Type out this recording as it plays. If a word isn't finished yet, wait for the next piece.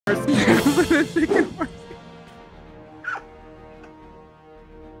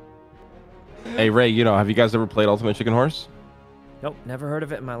Hey Ray, you know, have you guys ever played Ultimate Chicken Horse? Nope, never heard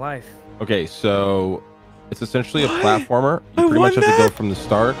of it in my life. Okay, so it's essentially a platformer. You pretty much have to go from the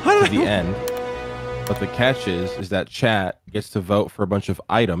start to the end. But the catch is that chat gets to vote for a bunch of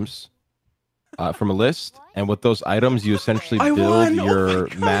items from a list, and with those items, you essentially build your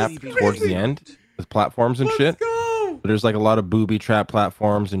map towards the end with platforms and shit. But there's like a lot of booby trap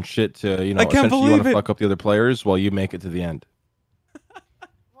platforms and shit to, you know, essentially you want to fuck up the other players while you make it to the end.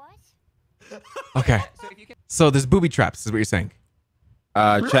 Okay, so there's booby traps, is what you're saying.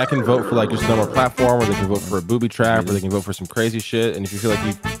 Chat can vote for like just a normal platform, or they can vote for a booby trap, or they can vote for some crazy shit. And if you feel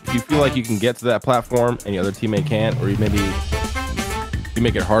like you can get to that platform and your other teammate can't, or you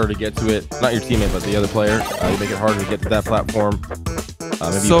make it harder to get to it, not your teammate but the other player, you make it harder to get to that platform.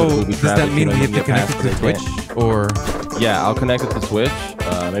 Maybe so you put a booby does trap that if, mean you know, we you have to can get connect it to Twitch, or? Yeah, I'll connect it to Twitch.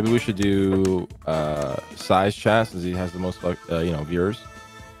 Maybe we should do size chat since he has the most you know, viewers.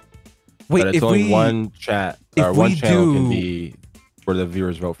 Wait, but it's if only we, one chat or one channel can be where the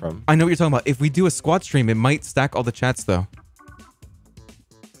viewers vote from. I know what you're talking about. If we do a squad stream, it might stack all the chats though.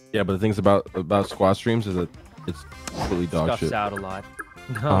 Yeah, but the things about squad streams is that it's completely dog Stuffs shit. out a lot.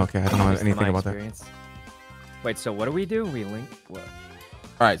 No, oh, okay, I don't know anything about that. Wait, so what do? We link what?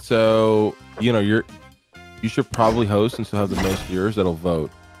 All right, so you know you should probably host and still have the most viewers that'll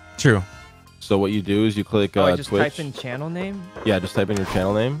vote. True. So what you do is you click just Twitch. type in channel name. Yeah, just type in your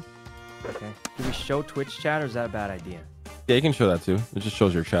channel name. Okay. Do we show Twitch chat, or is that a bad idea? Yeah, you can show that too. It just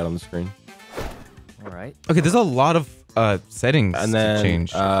shows your chat on the screen. All right. Okay, there's a lot of settings and then to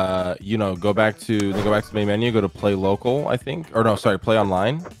change. You know, go back to the main menu, go to play local, I think, or no, sorry, play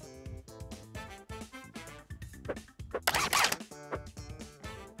online.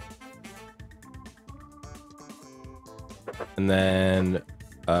 And then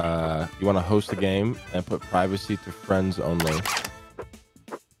you want to host a game and put privacy to friends only.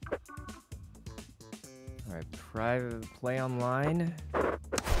 All right, private play online.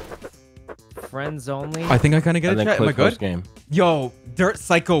 Friends only. I think I kind of get it. Am I good? Game. Yo, Dirt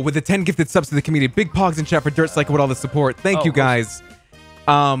Psycho with the 10 gifted subs to the community. Big pogs in chat for Dirt Psycho with all the support. Thank you guys.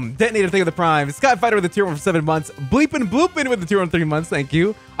 Detonator, thank you for the prime. Skyfighter with the tier 1 for 7 months. Bleepin' Bloopin' with the tier 1 for 3 months. Thank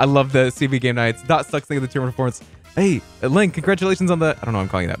you. I love the CV game nights. Dot Sucks, thank you for the tier 1 performance. Hey, Link, congratulations on the, I don't know what I'm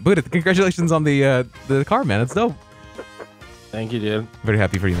calling that. Buddha, congratulations on the car, man. It's dope. Thank you, dude. Very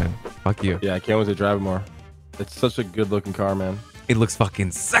happy for you, man. Fuck you. Yeah, I can't wait to drive more. It's such a good looking car, man. It looks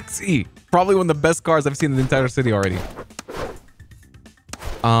fucking sexy. Probably one of the best cars I've seen in the entire city already.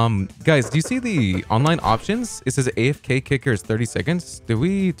 Guys, do you see the online options? It says AFK kicker is 30 seconds. Did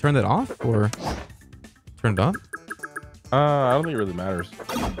we turn that off or turn it on? I don't think it really matters.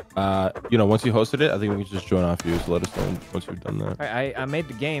 You know, once you hosted it, I think we can just join off you. So let us know once you've done that. All right, I made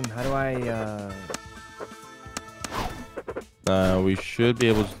the game. How do I? We should be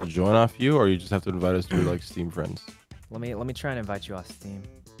able to join off you, or you just have to invite us to your, like, Steam friends. Let me try and invite you off Steam.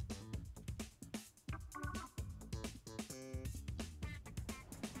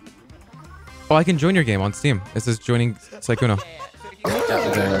 Oh, I can join your game on Steam. It says joining Sykkuno.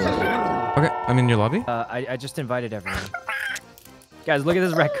 Okay, I'm in your lobby. I just invited everyone. Guys, look at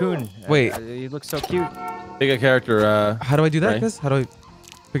this raccoon. Wait. He looks so cute. Pick a character. How do I do that, right? guys? How do I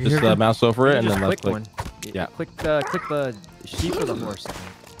pick a just character? mouse over it and then left click click. one. Yeah. Click the sheep or the horse.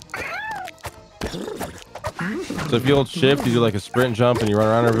 So if you hold shift, you do like a sprint jump and you run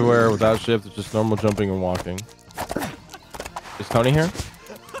around everywhere. Without shift, it's just normal jumping and walking. Is Tony here?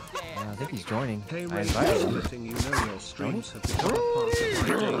 I think he's joining. Hey, I invited him. letting you know your streams have become a part of my daily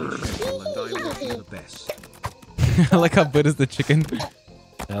schedule, and I wish you the best. I like how good is the chicken.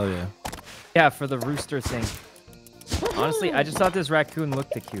 Hell yeah. Yeah, for the rooster thing. Honestly, I just thought this raccoon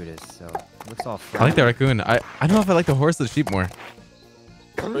looked the cutest, so it looks all friendly. I like the raccoon. I don't know if I like the horse or the sheep more.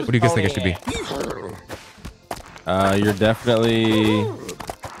 What do you guys think I should be? You're definitely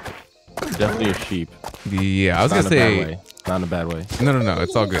a sheep. Yeah, I was gonna say. Not in a bad way. No,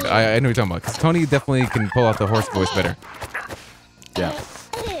 it's all good. I know what you're talking about. Because Tony definitely can pull out the horse voice better. Yeah.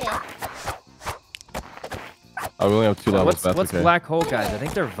 I only have 2 levels. What's Black Hole, guys? I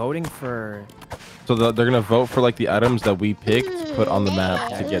think they're voting for... So they're going to vote for like the items that we picked, put on the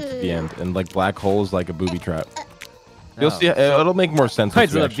map to get to the end. And like Black Hole is like a booby trap. You'll see. It'll make more sense. Wait,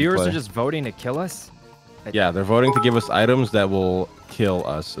 so the viewers are just voting to kill us? Yeah, they're voting to give us items that will kill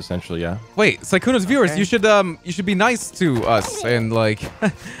us, essentially. Yeah. Wait, Sykkuno's viewers, you should be nice to us and like,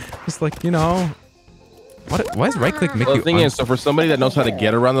 just like, you know, why is right click make you? The thing is, so for somebody that knows how to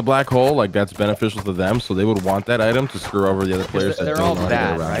get around the black hole, like that's beneficial to them. So they would want that item to screw over the other players. They're all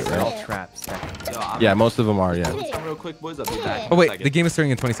bad, right? They're all traps. Yeah, most of them are. Yeah. Real quick, boys. I'll be back. Oh wait, the game is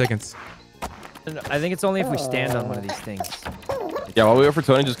starting in 20 seconds. I think it's only if we stand on one of these things. Yeah, while we wait for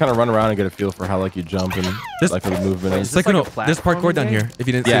Tony, just kind of run around and get a feel for how like you jump and like the movement is. Is this like a there's parkour down platforming here. If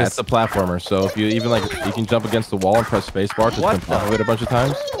you didn't see Yeah, this. it's a platformer. So if you even like, you can jump against the wall and press spacebar to What jump off of it a bunch of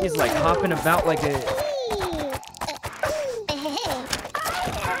times. He's like hopping about like a.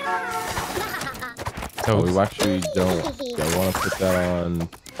 Oh, we actually don't. Yeah, I want to put that on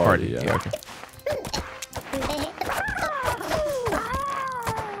party. Yeah. Okay.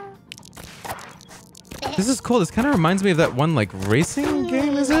 This is cool. This kind of reminds me of that one like racing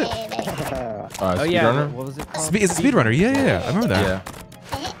game. Is it? Oh yeah. Speedrunner? What was it called? Is it Speedrunner? Yeah. I remember that.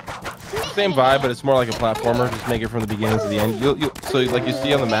 Yeah. Same vibe, but it's more like a platformer. Just make it from the beginning to the end. So like you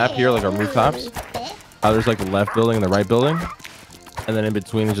see on the map here, like on rooftops, there's like the left building and the right building, and then in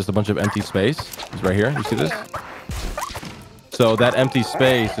between is just a bunch of empty space. It's right here. You see this? So that empty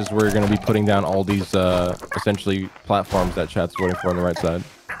space is where you're going to be putting down all these essentially platforms that chat's waiting for on the right side.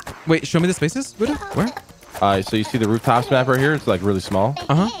 Wait, show me the spaces. Where? So you see the rooftops map right here? It's like really small.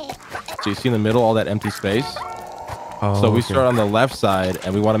 So you see in the middle all that empty space. Oh, So we start on the left side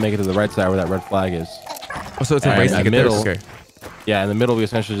and we want to make it to the right side where that red flag is. Oh, so it's a And race in to the get there. middle, Okay. Yeah, in the middle we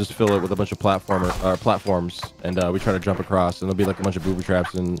essentially just fill it with a bunch of platforms, and we try to jump across, and there'll be like a bunch of booby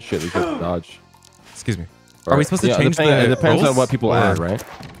traps and shit we have to dodge. Excuse me. Are we supposed to change It depends roles, on what people or- add, right?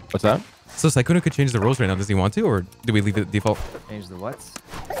 What's that? So Sykkuno could change the rules right now. Does he want to, or do we leave it default? Change the what?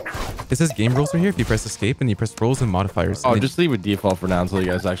 It says game rules right here. If you press escape and you press rules and modifiers. Oh, and then- just leave it default for now until you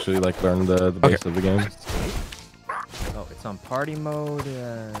guys actually like learn the base of the game. Oh, it's on party mode.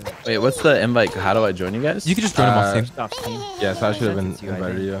 Wait, what's the invite? How do I join you guys? you can just join them off Steam. Stop Steam. Yeah, so I should have been Sent it to you, I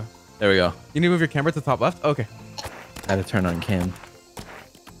invited think. you. There we go. You need to move your camera to the top left. Okay. I had to turn on cam.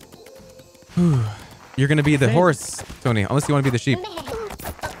 You're gonna be the horse, Tony. Unless you want to be the sheep.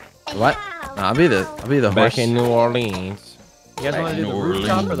 What? No, I'll be the Back horse. in New Orleans. You guys want to do the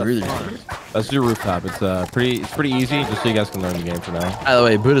rooftop or the farm? Let's do rooftop. It's pretty easy, just so you guys can learn the game for now. By the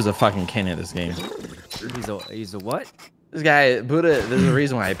way, Buddha's a fucking king at this game. He's a what? This guy, Buddha, there's a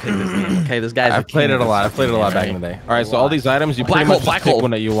reason why I picked this game. Okay, this guy's. I've played it a lot. I've played it a lot back in the day. All right, so all these items, you pretty much just pick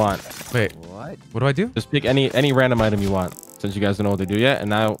one that you want. Wait. What? What do I do? Just pick any random item you want, since you guys don't know what they do yet. And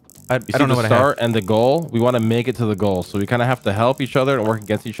now I you see don't know the what I have. start and the goal. We want to make it to the goal, so we kind of have to help each other and work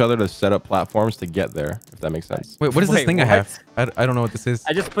against each other to set up platforms to get there. If that makes sense. Wait, what is this Wait, thing I what? have? I don't know what this is.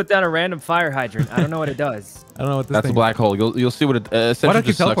 I just put down a random fire hydrant. I don't know what it does. I don't know what this That's a thing. black hole. You'll see what it Why do I essentially keep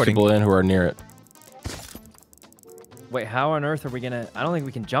just sucks teleporting? people in who are near it. Wait, how on earth are we gonna? I don't think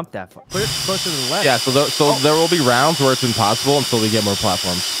we can jump that far. Put it closer to the left. Yeah, so there will be rounds where it's impossible until we get more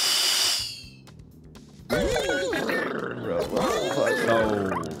platforms.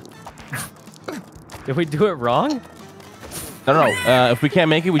 Did we do it wrong? No. If we can't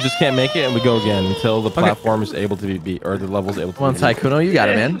make it, we just can't make it, and we go again until the platform is able to be beat, or the level is able to Come on, be beat. Sykkuno, you got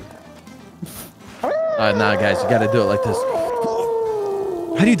it, man. Nah, guys, you gotta do it like this.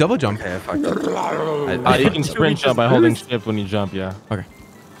 How do you double jump? Okay, I fucked up. You can sprint jump by holding shift when you jump, yeah. Okay.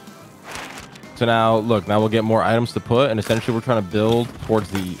 So now, look, now we'll get more items to put, and essentially we're trying to build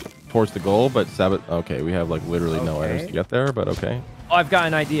towards the goal, but okay, we have like literally no items to get there, but okay. Oh, I've got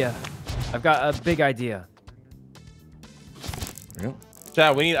an idea. I've got a big idea.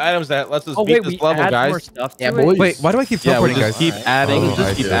 Chat, we need items that lets us Oh beat wait, this we level, add more guys. stuff to Yeah, it? boys. Wait, why do I keep Yeah, we teleporting, just guys? keep adding, we Oh,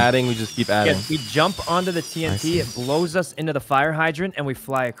 just keep I do. adding, we just keep adding. Yeah, we jump onto the TNT, it blows us into the fire hydrant, and we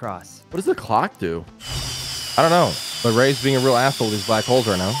fly across. What does the clock do? I don't know, but Ray's being a real asshole with these black holes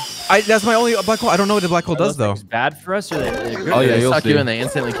right now. That's my only black hole. I don't know what the black hole does though. It's bad for us, or they're good? Oh, yeah, They you'll suck see. you and they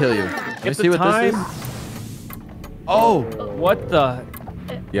instantly kill you. Let me Get see the what time. this is. Oh, what the?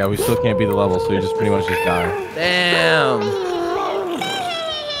 Yeah, we still can't beat the level, so you just pretty much just die. Damn.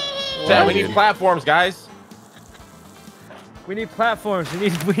 Chat, we need platforms, guys. We need platforms. We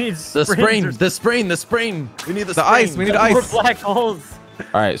need The springs. spring. We need the spring. ice. We need More ice. black holes.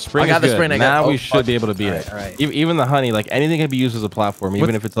 All right, spring I got is the good. spring, I got- Now oh, we should be able to beat Alright, it. alright. Even the honey, like anything can be used as a platform, even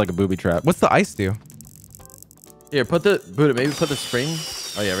What- if it's like a booby trap. What's the ice do? Here, Buddha, maybe put the spring.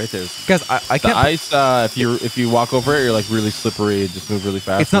 Oh yeah, right there. Guys, I The can't. ice, if you walk over it, you're like really slippery. Just move really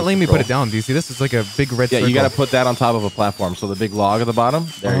fast. It's not letting me put it Control. down. Do you see this? It's like a big red Yeah, circle. you got to put that on top of a platform. So the big log at the bottom.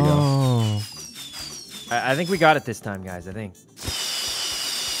 There you go. Oh. I think we got it this time, guys. I think.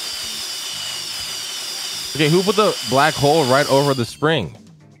 Okay, who put the black hole right over the spring?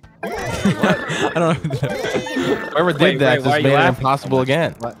 I don't know. Whoever did Wait, that why are just you made it laughing? impossible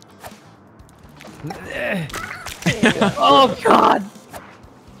again. What? Oh God!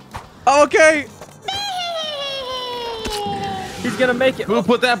 Okay. He's gonna make it. Who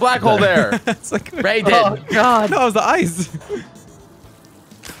put that black hole there? It's like Ray did. Oh God! no, it was the ice.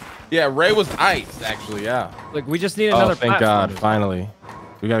 Yeah, Ray was ice, actually, yeah. Look, we just need another thank platform. God, finally.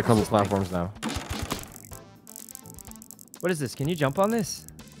 We got a couple platforms now. What is this? Can you jump on this?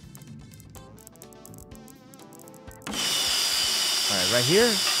 All right, right here,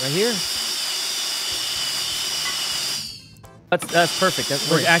 right here. That's perfect.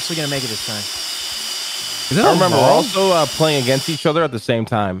 We're actually gonna make it this time. I remember we're also playing against each other at the same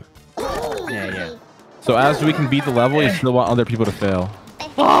time. Yeah. So as we can beat the level, you still want other people to fail.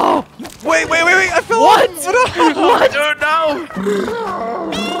 Oh! Wait! I fell What? What? Oh no!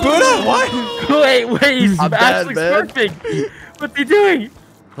 Buddha, what? Wait, he's I'm actually dead, man. surfing. What's he doing?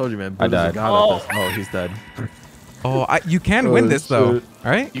 Told you, man. I died. Oh, he's dead. Oh, you can win this though. shit.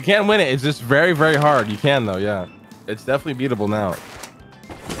 All right. You can't win it. It's just very, very hard. You can though, yeah. It's definitely beatable now.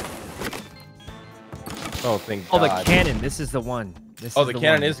 Oh, thank God. Oh, the cannon. This is the one. The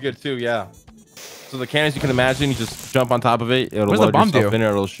cannon is good too, yeah. So the cannons, you can imagine, you just jump on top of it. It'll What does the load bomb yourself do? in it,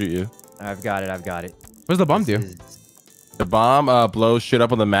 it'll shoot you. I've got it. What does the bomb do? The bomb blows shit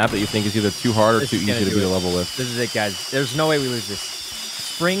up on the map that you think is either too hard or This too is gonna easy to do beat a it. level with. This is it, guys. There's no way we lose this.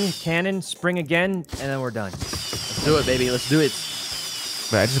 Spring, cannon, spring again, and then we're done. Let's do it, baby. Let's do it.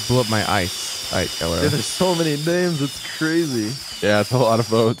 Wait, I just blew up my ice. Alright, yeah, Dude, whatever. there's so many names. It's crazy. Yeah, it's a lot of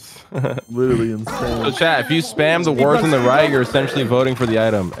votes. Literally So insane. chat, if you spam the words on the right, you're essentially voting for the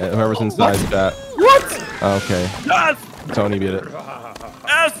item. Whoever's inside chat. What? Okay. Yes! Tony beat it.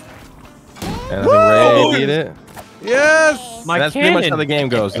 Yes! And I think Ray beat it. Yes. My And that's cannon. pretty much how the game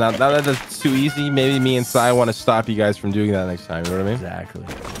goes. Now that that's too easy, maybe me and Sai want to stop you guys from doing that next time. You know what I mean? Exactly.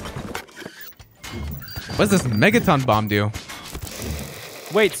 What does this megaton bomb do?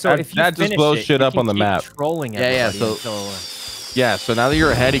 Wait, so That- if you that just finish blows it, shit you up can on the keep map. Trolling Yeah, yeah, everybody so- until, Yeah, so now that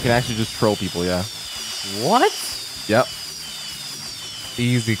you're ahead, you can actually just troll people, yeah. what? Yep.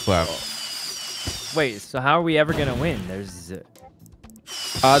 Easy clap. Wait, so how are we ever gonna win? There's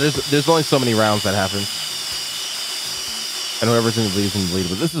There's only so many rounds that happen. And whoever's in the lead is in the lead.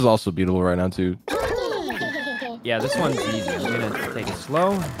 But this is also beatable right now, too. yeah, this one's easy. I'm gonna take it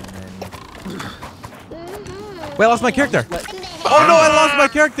slow. And then... Wait, I lost my character. Oh no, I lost my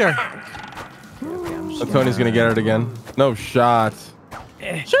character. So Tony's gonna get it again. No shot.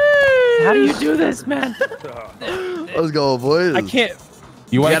 How do you do this, man? Let's go, boys. I can't.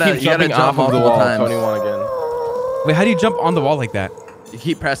 You want to gotta- keep you gotta jumping jump off of the multiple wall. times. Tony won again. Wait, how do you jump on the wall like that? You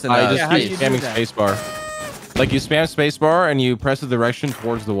keep pressing. I Yeah, just how do keep you do spamming that? spacebar. Like you spam spacebar and you press the direction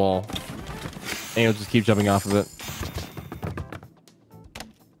towards the wall. And you'll just keep jumping off of it.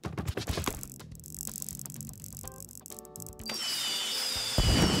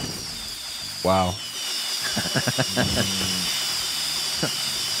 Wow.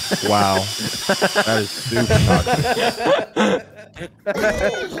 Wow. That is super toxic.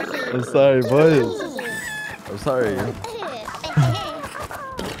 I'm sorry, boys. I'm sorry.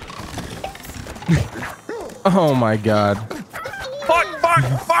 Oh my god.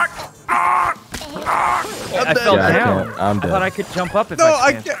 I fell Yeah, I down. can't. I'm I thought dead. I could jump up if No, I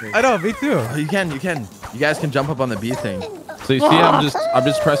I spam can't. straight. I know, me too. Oh, you can. You guys can jump up on the B thing. So you see, I'm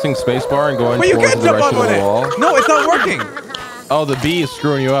just pressing spacebar and going Wait, you towards can't the jump direction on of the it. wall. No, it's not working. Oh, the B is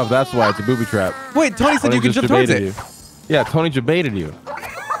screwing you up. That's why it's a booby trap. Wait, Tony said Tony you can just jump towards debated it. you. Yeah, Tony debated you.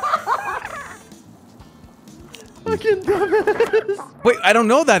 Fucking dumbass. Wait, I don't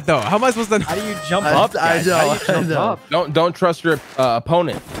know that though. How am I supposed to? How do you jump I- up, I guys? How know, do you jump I know. up? Don't trust your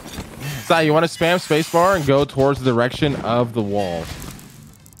opponent. Sai, you want to spam spacebar and go towards the direction of the wall.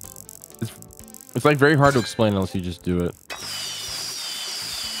 It's like very hard to explain unless you just do it.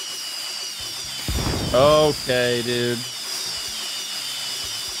 Okay, dude.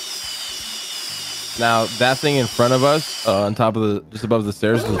 Now that thing in front of us, on top of the, just above the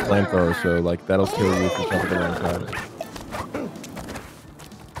stairs, is a flamethrower. So like that'll kill you if you jump at the wrong time.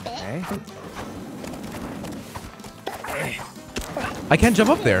 Okay. I can't jump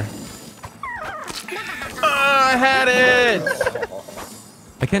up there. I had it.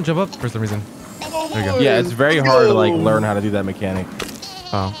 I can't jump up for some reason. There you go. Yeah, it's very hard to like learn how to do that mechanic.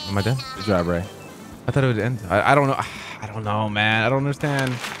 Oh, am I dead? Good job, Ray. I thought it would end. I don't know. I don't know, man. I don't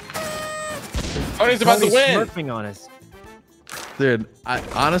understand. Tony's about to Tony's win. smurfing on us. Dude, I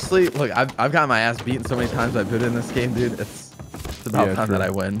honestly look. I've gotten my ass beaten so many times by Buddha in this game, dude. It's about Yeah, time true. that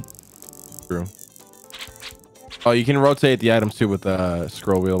I win. True. Oh, you can rotate the items too with the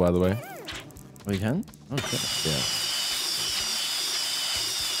scroll wheel, by the way. Oh, you can? Oh shit. Yeah.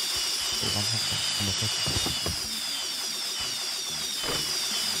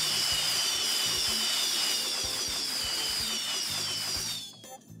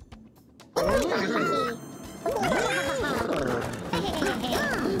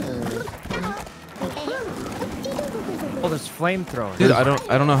 Oh, there's flamethrowers. Dude, I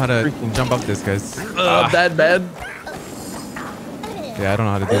don't know how to jump up this, guys. Bad. Yeah, I don't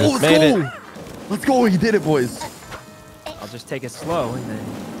know how to do Oh, this. let's go. Let's go. You did it, boys. I'll just take it slow and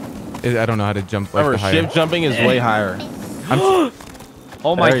then. I don't know how to jump like Remember, the higher. shift jumping is way higher.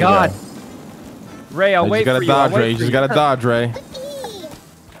 Oh my There you God. go. Ray, I'll You wait just for gotta you. I'll dodge, wait Ray. You for just you. gotta dodge, Ray.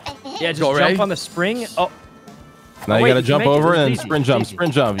 Yeah, just Go, jump Ray. on the spring. Oh, Now wait, you gotta you jump make it. over It's and then easy. sprint jump, It's easy.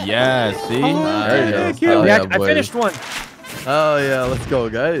 sprint jump. Yeah, see? There you go. cute. Oh, yeah, yeah, I boys. finished one. Oh yeah, let's go,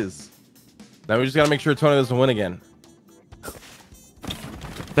 guys. Now we just gotta make sure Tony doesn't win again.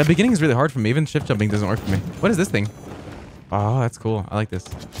 That beginning is really hard for me. Even shift jumping doesn't work for me. What is this thing? Oh, that's cool. I like this.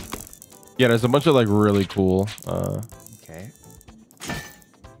 Yeah, there's a bunch of like really cool Okay.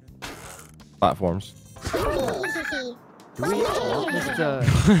 platforms. Do we want this to...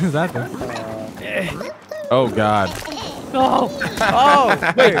 What is that thing? Oh God. No.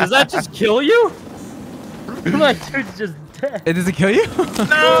 Oh, wait, does that just kill you? My dude's just dead. Does it kill you?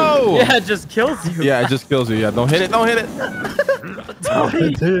 No! Yeah, it just kills you. Yeah, it just kills you. Yeah, don't hit it. Don't hit it.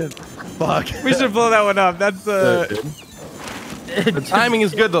 Dude, fuck. We should blow that one up. That's The timing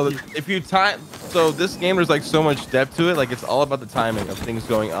is good though. If you time, so this game there's like so much depth to it. Like it's all about the timing of things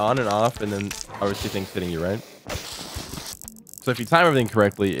going on and off, and then obviously things hitting you, right? So if you time everything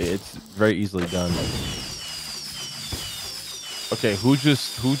correctly, it's very easily done. Okay, who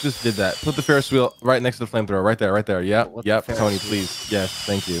just did that? Put the Ferris wheel right next to the flamethrower, right there, right there. Yep, What's yep. the Tony, Ferris wheel? please. Yes,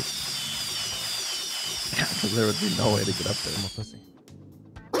 thank you. There would be no way to get up there.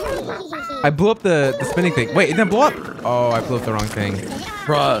 I blew up the spinning thing. Wait, it didn't blow up. Oh, I blew up the wrong thing.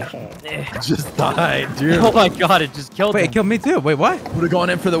 Bruh, just died, dude. Oh my God, it just killed Wait, it him. killed me too. Wait, what? We're going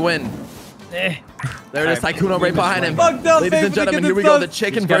in for the win. Eh. There it is, Sykkuno right behind him. Fuck no, Ladies babe, and gentlemen, look at here we this go. stuff. The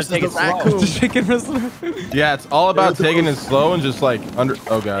chicken You just versus gotta the take it slow. raccoon. The chicken wrestler. Yeah, it's all about taking it slow and just like under.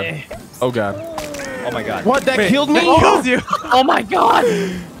 Oh God. Eh. Oh God. Oh my God. What? That killed me? That kills you. Oh my God.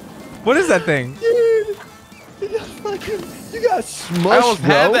 What is that thing? Dude, you got smushed, I almost bro.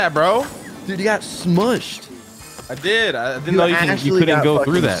 had that, bro. Dude, you got smushed. I did. I didn't know you actually couldn't got go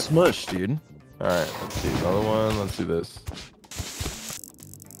fucking through that. Smushed, dude. All right, let's see another one. Let's do this.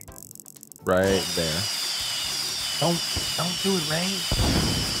 Right there. Don't do it, Ray.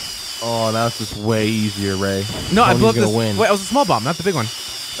 Oh, now it's just way easier, Ray. No, I Tony's blew up gonna this. win. Wait, it was a small bomb, not the big one.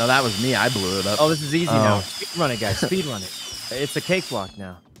 No, that was me. I blew it up. Oh, this is easy now. Oh. Speed run it, guys. Speed run it. It's a cakewalk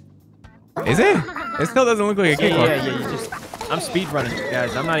now. Is it? It still doesn't look like a Yeah, cakewalk. yeah, yeah. You just. I'm speed running it,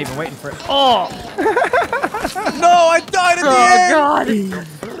 guys. I'm not even waiting for it. Oh! No, I died at the end.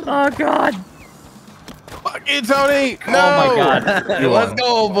 God! Oh God! Fuck you, Tony. No. Oh my God! You Let's won.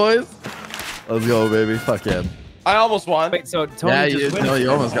 go, boys. Let's go, baby. Fuck yeah. I almost won. Wait, so Tony Yeah, just you, wins? no,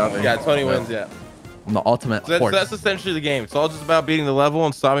 you almost got me. Yeah, Tony wins. Yeah. I'm the ultimate So horse. that's essentially the game. It's all just about beating the level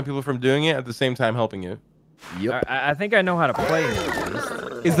and stopping people from doing it at the same time helping you. Yep. I think I know how to play it. At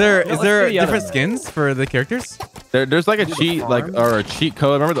least. Is there let's is there do the other different one. skins for the characters? There's like a Do the cheat, like farm? or a cheat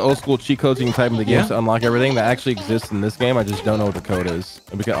code. Remember the old school cheat codes you can type in the games Yeah. to unlock everything that actually exists in this game? I just don't know what the code is,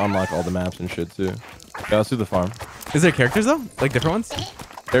 and we can unlock all the maps and shit too. Yeah, let's do the farm. Is there characters though? Like different ones?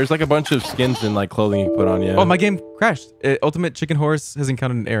 There's like a bunch of skins and like clothing you can put on. Yeah. Oh, my game crashed. Ultimate Chicken Horse has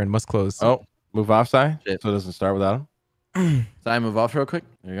encountered an error and must close. Oh, move off side, Shit. so it doesn't start without him. So I move off real quick.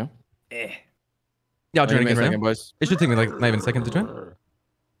 There you go. Yeah, I'll join Give me again a right second, now. boys. It should take me like not even a second to join.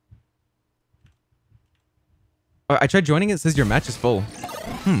 Oh, I tried joining it. It says your match is full.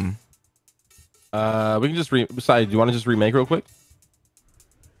 Hmm. We can just besides, do you want to just remake real quick?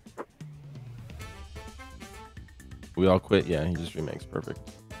 We all quit. Yeah, he just remakes. Perfect.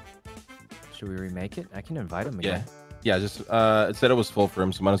 Should we remake it? I can invite him Yeah. again. Yeah, just it said it was full for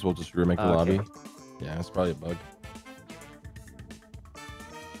him, so might as well just remake the Oh, okay. lobby. Yeah, it's probably a bug.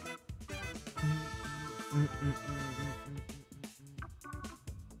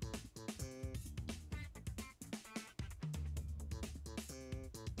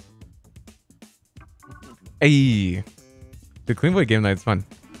 Hey, the Clean Boy game night's fun.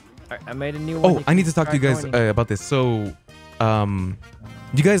 Alright, I made a new one. Oh, I need to talk to you guys about this. So,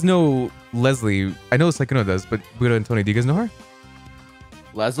 you guys know Leslie? I know Sykkuno does, but Budo and Tony, do you guys know her?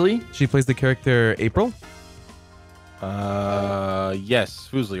 Leslie? She plays the character April. Yes,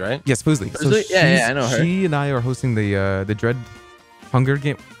 Foozly, right? Yes, Foozly. Foozly? Yeah, she's- I know her. She and I are hosting the Dread Hunger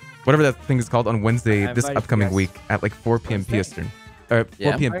game, whatever that thing is called, on Wednesday I this invited you upcoming guys. week at like 4 p.m. Wednesday? Eastern. 4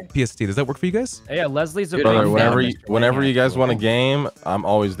 Yeah. p.m. PST. Does that work for you guys? Yeah, Leslie's a Dude, big Brother, I'm fan. whenever you guys Mr. want a Lang. game, I'm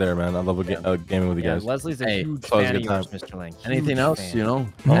always there, man. I love gaming with you Yeah, guys. Leslie's a Hey, huge it's always a fan of good yours, Mr. Lang. Anything Huge else, fan. you know?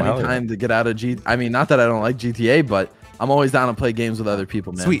 Oh, hell Anytime to get out of I mean, not that I don't like GTA, but I'm always down to play games with other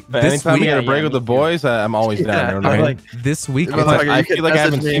people, man. Sweet. But This anytime week, we get a Yeah, break yeah, with the me too. boys, I'm always down. Yeah, You know what I I'm mean? like, this week, It's it's like- like, I you can feel like I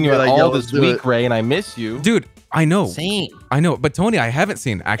haven't message me seen and you be at like, all yo, this let's do week, it. Ray, and I miss you. dude, I know. Insane. I know. But Tony, I haven't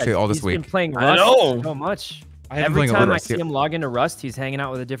seen actually all this He's week. been playing I Rust know. so much. I haven't Every playing a lot time of I Rust see here. him log into Rust, he's hanging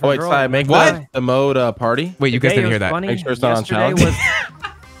out with a Oh, different wait, girl. Sai, make What? the mode party. Wait, you guys Today didn't hear was that. funny. Make sure it's not on Yesterday challenge. was-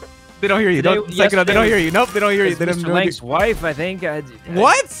 They don't hear you. Today- Don't, Sykkuno, they don't hear you. Nope, they don't hear you. They don't Mr. know. Lank's wife, I think.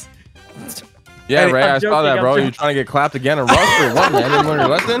 What? Yeah, Hey, Ray, I'm I saw joking, that, I'm bro. You joking. trying to get clapped again in Rust or what, man? Didn't learn your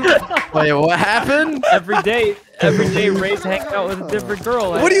lesson? Wait, what happened? Every day, Ray's hanging out with a different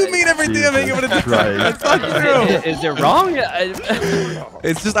girl. What do you mean every day I'm hanging with a different? That's not true. Is it wrong?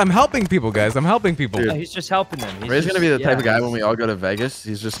 It's just I'm helping people, guys. I'm helping people. Dude. He's just helping them. He's Ray's just- gonna be the type of guy he's- when we all go to Vegas.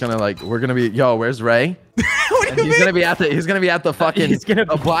 He's just gonna like, we're gonna be, yo, where's Ray? What do And you he's mean? gonna be at the fucking He's gonna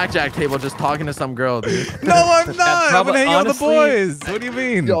be- a blackjack table just talking to some girl, dude. No, I'm not. I'm probably- gonna hang out with the honestly- boys. What do you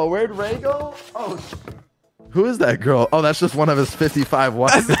mean? Yo, where'd Ray go? Oh, who is that girl? Oh, that's just one of his 55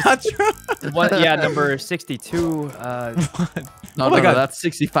 wives. That's not true. Yeah, number 62. No, Oh my God. that's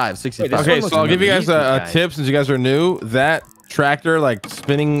 65. 65. This Okay, one so I'll looks give you guys easy, a guys. tip since you guys are new. That tractor, like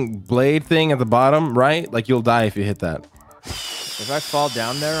spinning blade thing at the bottom, right? Like you'll die if you hit that. If I fall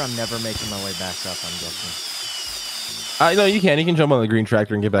down there, I'm never making my way back up, I'm guessing. No, you can jump on the green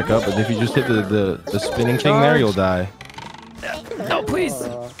tractor and get back up, but if you just hit the spinning thing there, you'll die. No, please.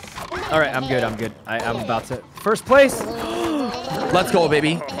 All right, I'm good. I'm about to. First place. Let's go,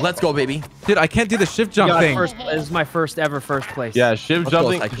 baby. Let's go, baby. Dude, I can't do the shift jump God, thing. this is my first ever first place. Yeah, shift Let's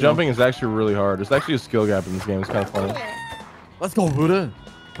go, jumping. Sykkuno. Jumping is actually really hard. There's actually a skill gap in this game. It's kind of funny. Let's go, Buddha.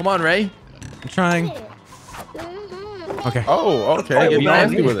 Come on, Ray. I'm trying. Okay. Oh, okay. Get Be back.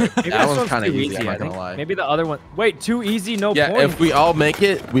 nasty with it. Maybe That this one's kinda too easy, I'm not I think. gonna lie. Maybe the other one. Wait, too easy, no Yeah, points. if we all make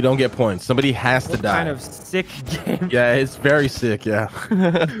it, we don't get points. Somebody has to What die. kind of sick game? Yeah, it's very sick. Yeah.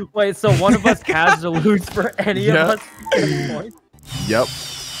 Wait, so one of us has to lose for any Yeah. of us to get points? Yep.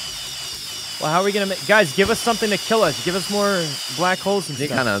 Well, how are we gonna make? Guys, give us something to kill us. Give us more black holes and They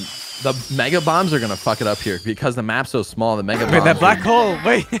stuff. kind of the mega bombs are gonna fuck it up here because the map's so small. The mega bombs. Wait, that black hole.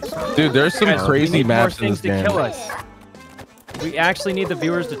 Wait. Dude, there's some Guys, we crazy need more maps in things this game. to kill us. We actually need the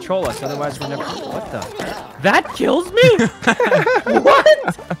viewers to troll us, otherwise we're never. What the? That kills me.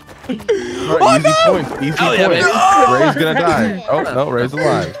 What? Right, easy points. Easy yeah, points. baby. Ray's gonna die. Oh no, Ray's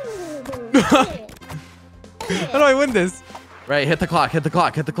alive. How do I win this? Ray, hit the clock. Hit the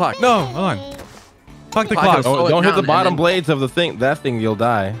clock. Hit the clock. No, hold on. Fuck the Clock clock. goes- Slow it Don't hit down the and bottom then- blades of the thing. That thing, you'll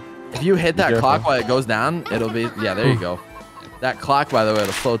die. If you hit that careful. clock while it goes down, it'll be. Yeah, there you go. That clock, by the way,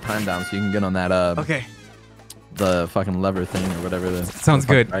 it'll slow time down so you can get on that Okay. the fucking lever thing or whatever. Sounds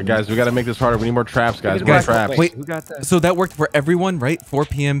good. All right, guys, we gotta make this harder. We need more traps, guys. Give me More the black traps. hole. Wait. Who got that? So that worked for everyone, right? 4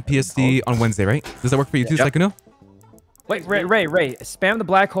 p.m. PST on Wednesday, right? Does that work for you too, Yep. Sykkuno? Wait, Ray, spam the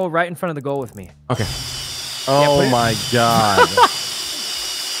black hole right in front of the goal with me. Okay. Oh my god.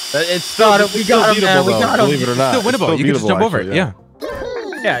 It's still, we got him, man, we though, got him. believe it or not. Still winnable. It's You can just beatable, jump over it. actually, Yeah.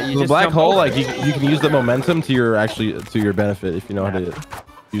 Yeah, you The just black jump hole, over. like you can use the momentum to your to your benefit if you know how to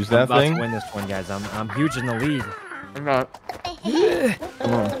use I'm that about thing. to win this one, guys. I'm huge in the lead. I'm not.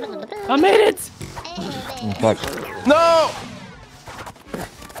 I made it. Fuck. No!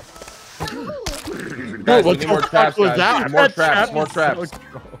 Guys, we need more traps, was guys. that? More That traps, more is traps. so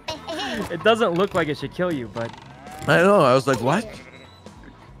cool. It doesn't look like it should kill you, but I know. I was like, what?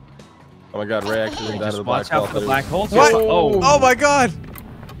 Oh my god, Ray actually went down to just the black watch out for the hole. black holes. What? Oh, Oh my god.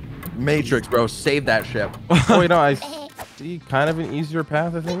 Matrix, bro. Save that ship. Oh wait, no, I see kind of an easier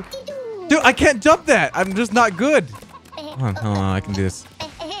path, I think. Dude, I can't jump that. I'm just not good. Hold on, I can do this.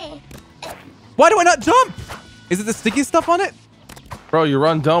 Why do I not jump? Is it the sticky stuff on it? Bro, you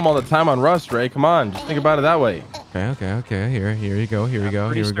run dome all the time on Rust, Ray. Come on, just think about it that way. Okay. Here you go. Here we go.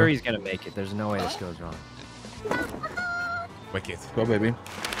 pretty Here we sure go. he's gonna make it. There's no way this goes wrong. Wicked. Go, baby.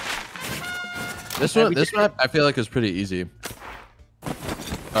 This Yeah, one, we this did- map, I feel like is pretty easy.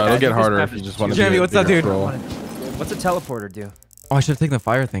 It'll get this harder map if you is just want to Jamie, what's up, dude? What's a teleporter do? Oh, I should have taken the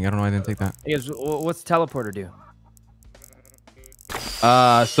fire thing. I don't know why I didn't take that. He goes, what's teleporter do?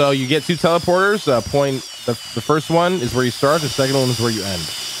 So you get two teleporters. Point the first one is where you start. The second one is where you end.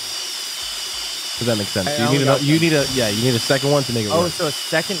 Does that make sense? I So only got you need a second one to make it Oh, work. so a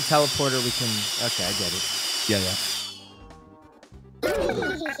second teleporter we can. Okay, I get it.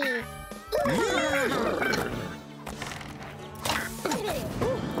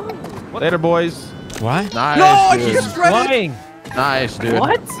 Later, boys. What? Nice, No, I dude. just shredded. Flying. Nice, dude.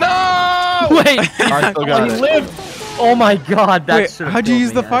 What? No! Wait. I still got he it. lived. Oh my god, that Wait, should've how'd you killed use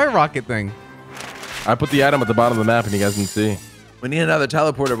me, the man. fire rocket thing? I put the item at the bottom of the map, and you guys didn't see. We need another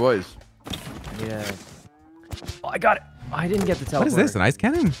teleporter, boys. Yeah. Oh, I got it. I didn't get the teleporter. What is this? An ice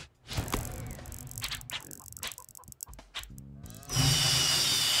cannon?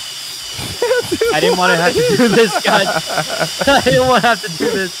 I didn't want to have to do this, guys. I didn't want to have to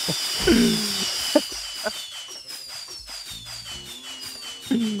do this.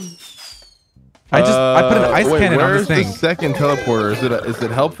 I put an ice cannon on this Where's the thing. second teleporter? Is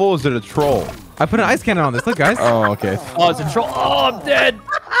it helpful? Is it a troll? I put an ice cannon on this. Look, guys. Oh, okay. Oh, it's a troll. Oh, I'm dead.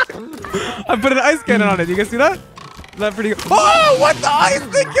 I put an ice cannon on it. You guys see that? Is that pretty good? Oh, what the ice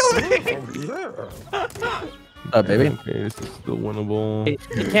thing killed me? Baby. Okay, this is still winnable.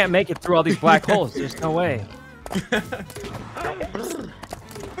 You can't make it through all these black holes. There's no way.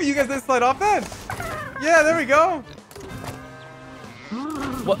 Wait, you guys didn't slide off that? Yeah, there we go.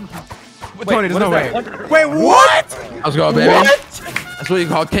 What? Tony, there's what no is way. that? Wait, what? Let's go, baby. That's what you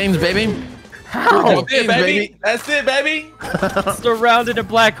call kings, baby. How? That's it, baby. That's it, baby. Surrounded in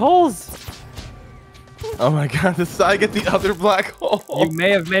black holes. Oh my god, this side get the other black hole. You may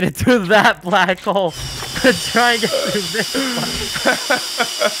have made it through that black hole. Try and get through this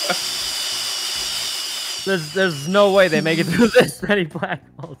one. There's no way they make it through this many black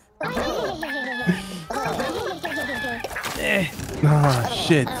holes. Ah,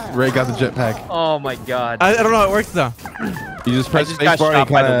 shit. Ray got the jetpack. Oh my god. I don't know how it works though. You just I press just got spacebar shot and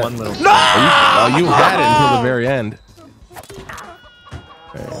by the kind one of. little. You had it until the very end.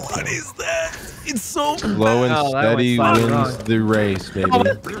 What is that? It's so Slow and Oh, that steady went wins wrong. the race, baby.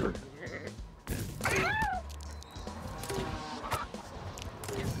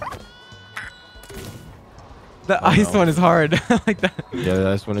 The ice one is hard. I like that. Yeah,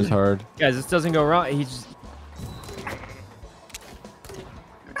 this one is hard. Guys, this doesn't go wrong. He just.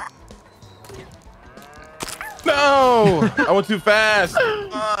 No! I went too fast.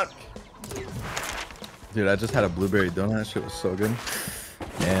 Fuck. Dude, I just had a blueberry donut. That shit was so good.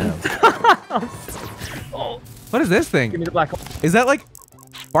 Damn. What is this Give thing? me the black hole. Is that like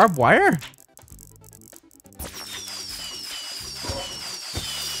barbed wire?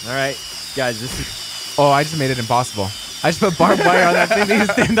 All right, guys, this is. Oh, I just made it impossible. I just put barbed wire on that thing that you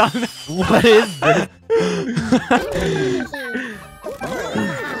stand on. What is this?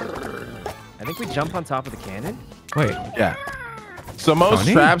 I think we jump on top of the cannon. Wait, Yeah. So most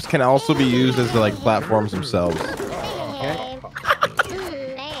Funny. traps can also be used as like platforms themselves. Okay.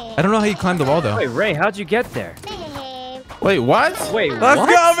 I don't know how you climb the wall though. Wait, Ray, how'd you get there? Wait, what? Wait, Let's what?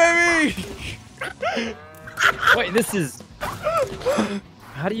 go, baby! Wait, this is.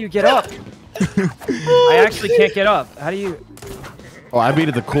 How do you get up? I actually can't get up. How do you? Oh, I beat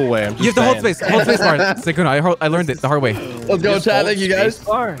it the cool way. I'm just You have to hold saying. space. Hold space bar. Sykkuno, I learned it the hard way. Let's go, Chad. Thank you, guys.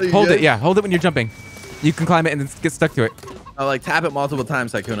 Spacebar. Thank you, Hold guys. it, yeah. Hold it when you're jumping. You can climb it and then get stuck to it. Oh, like tap it multiple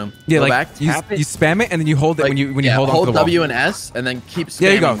times, Sykkuno. Yeah, Go like back. you, tap it. you spam it and then you hold it when you yeah, hold on to the wall. W and S and then keep spamming.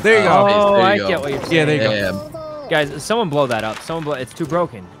 There you go, there you go. Oh, space. There I you go. get what you're saying. Yeah, there you go. Yeah. Guys, someone blow that up. Someone blow. It's too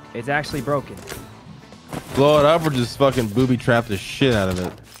broken. It's actually broken. Blow it up or just fucking booby trap the shit out of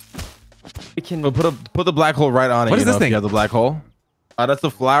it. We can. But put the black hole right on it. What you is know, this if thing? You have the black hole. That's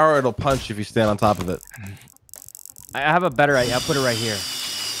the flower. It'll punch if you stand on top of it. I have a better idea. I'll put it right here.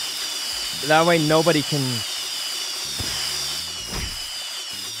 That way nobody can.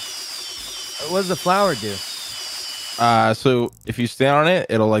 What does the flower do? So if you stand on it,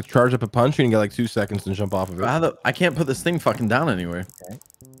 it'll like charge up a punch and you get like 2 seconds to jump off of it. I can't put this thing fucking down anywhere.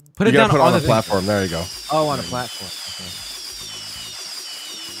 Put You it down gotta put it on the the platform. There you go. Oh, on a platform.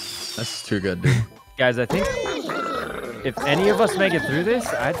 That's too good, dude. Guys, I think if any of us make it through this,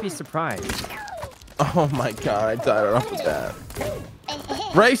 I'd be surprised. Oh my god, I died off the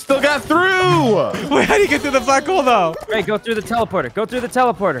bat. Ray still got through. Wait, how do you get through the black hole though? Ray, go through the teleporter. Go through the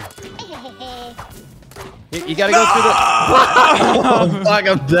teleporter. You gotta go through the. Oh, fuck,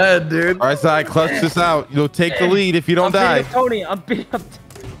 I'm dead, dude. All right, Zy, clutch this out. You'll take the lead if you don't I'm die. beating up Tony. I'm beating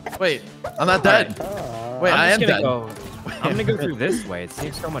up. Wait, I'm not dead. Wait, I am dead. I'm gonna go through this way. It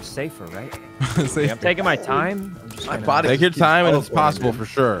seems so much safer, right? See? I'm taking my time. I'm just My gonna- body. Take your keeps time and it's teleporting, possible dude. for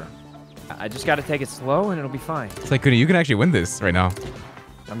sure. I just gotta take it slow and it'll be fine. Sykkuno, you can actually win this right now.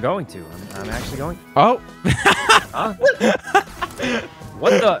 I'm going to. I'm actually going. Oh, Huh?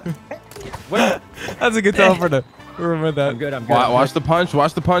 What the? What? that's a good teleporter. Remember that. I'm good. I'm good. Watch the punch.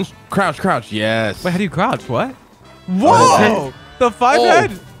 Watch the punch. Crouch, crouch. Yes. Wait, how do you crouch? What? Whoa! The five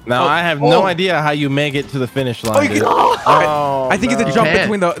head? Now I have no idea how you make it to the finish line. Oh, you dude. can- Oh, I think you have to no. jump can.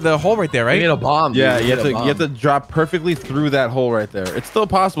 between the hole right there, You need right? a bomb. Yeah, dude. you have need to a you have to bomb. drop perfectly through that hole right there. It's still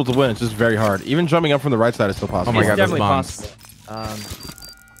possible to win. It's just very hard. Even jumping up from the right side is still possible. Oh my It's God, those definitely bombs. possible.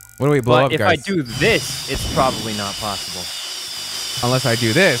 What do we blow But up, if I guys? do this, it's probably not possible. Unless I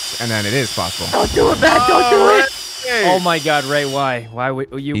do this, and then it is possible. Don't do it, man! Don't do it! Oh my God, Ray, why? Why would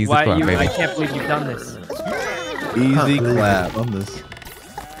you? Easy Why clap, you? baby. I can't believe you've done this. Easy clap. On this.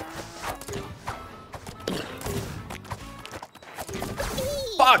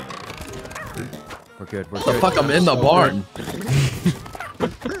 Fuck! We're good. We're What the good. fuck? I'm in the barn.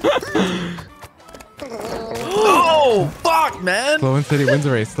 No! Fuck, man! Slow and steady wins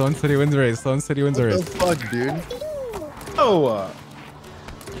a race. Slow and steady wins a race. Slow and steady wins a What race. the fuck, dude? Oh.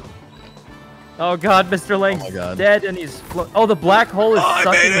 Oh God, Mr. Lang's God. dead and he's oh, the black hole is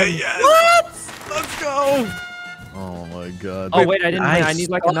sucking him. Yes. What? Let's go. Oh my god. Oh wait, I didn't. I need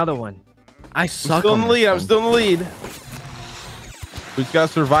like another one. I suck. Still in the lead. I'm still in the lead. We just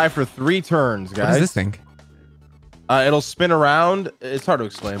gotta survive for 3 turns, guys. What is this thing? It'll spin around. It's hard to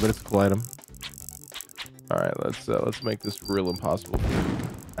explain, but it's a cool item. All right, let's make this real impossible for you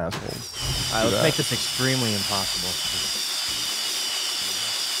assholes. All right, let's make this extremely impossible.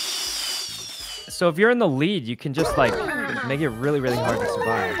 So if you're in the lead, you can just like make it really, really hard to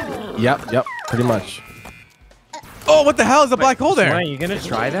survive. Yep, pretty much. Oh, what the hell is a black hole there? Are you gonna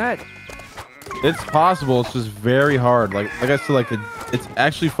try that? It's possible. It's just very hard. Like I said, like it's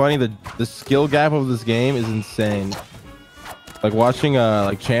actually funny. The skill gap of this game is insane. Like watching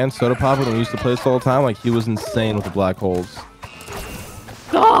like Chan Soda Pop when we used to play this all the time. Like he was insane with the black holes.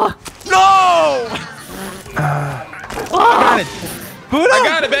 Ah! No! I got it. I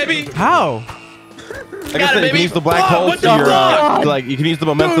got it, baby. How? Like I said, you can use the black hole to your like you can use the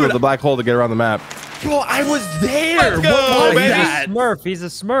momentum of the black hole to get around the map. Bro, I was there. Let's go, baby. He's a Smurf. He's a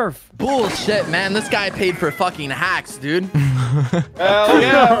Smurf. Bullshit, man. This guy paid for fucking hacks, dude. Hell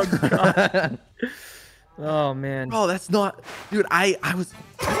yeah. Oh man. Bro, that's not, dude. I would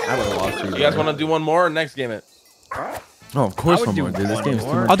have lost you. You guys want to do one more or next game it? Oh, of course, I would one do more, dude. This one game's too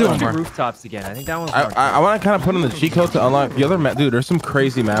more. much. I'll do fun. one more. Rooftops again. I think that one's hard. I want to kind of put in the cheat code to unlock the other map. Dude, there's some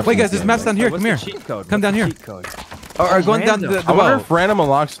crazy maps. Wait, in guys, this there's game. maps down here. What's Come here. the cheat code? Come down here. Cheat code? Or going down random. the I wonder well. if random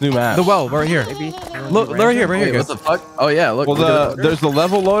unlocks new maps. The well, right here. Maybe. Look, right here, right Wait, here, what guys. the fuck? Oh yeah, look. Well, look at there's the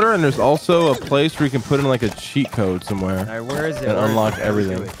level loader, and there's also a place where you can put in like a cheat code somewhere All right, where is it? and Where is unlock it?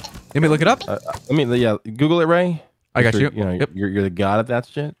 everything. Let me look it up. I mean, yeah, Google it, Ray. I got you. You know, Yep. you're the god at that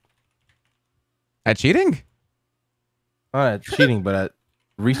shit. At cheating? Not at cheating, but at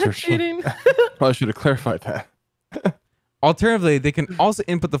researching. Cheating. Probably should have clarified that. Alternatively, they can also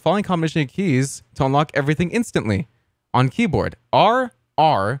input the following combination of keys to unlock everything instantly. On keyboard, R,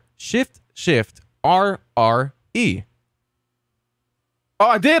 R, Shift, Shift, R, R, E. Oh,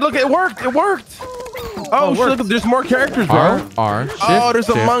 I did. Look, it worked. It worked. Oh, shit, look, there's more characters, bro. R, R, Shift, Oh, there's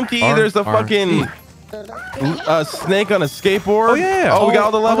a Shift, monkey. R, There's a R, fucking E. snake on a skateboard. Oh, yeah. Oh, we got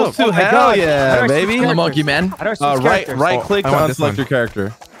all the levels too. oh my Hell God. How yeah, do I baby. switch the monkey, man. How do I switch characters? Right click I to want this unselect one. your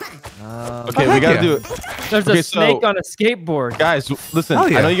character. Okay, Oh, we gotta heck do it. There's Okay, a snake so- on a skateboard. Guys, listen, Hell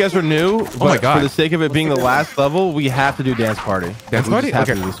yeah. I know you guys are new, but my God. for the sake of it being the last level, we have to do Dance Party. Dance We Party? just have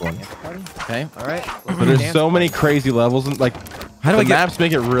Okay. to do this one. Okay. All right. But there's so many crazy levels, and like, How do the I get... maps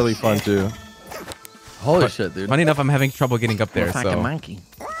make it really fun too. Holy shit, dude. Funny enough, I'm having trouble getting up there, Fucking so... monkey.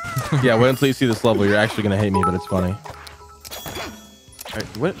 Yeah, wait until you see this level. You're actually gonna hate me, but it's funny.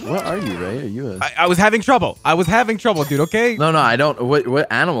 What are you, Ray? Are you a... I was having trouble. I was having trouble, dude, okay? No, I don't.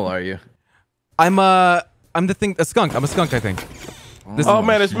 What animal are you? I'm the thing, a skunk. I'm a skunk, I think. This, Oh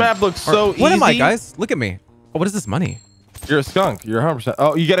man, this map looks so easy. what am I, guys? Look at me. Oh, what is this money? You're a skunk. You're 100%.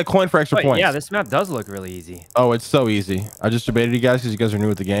 Oh, you get a coin for extra Wait, points. yeah, this map does look really easy. Oh, it's so easy. I just debated you guys because you guys are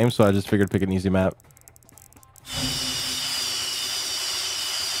new at the game, so I just figured pick an easy map.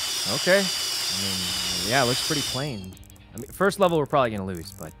 Okay. I mean, yeah, it looks pretty plain. I mean, first level we're probably gonna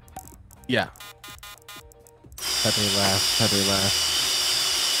lose, but Yeah. Happy laugh. Happy laugh.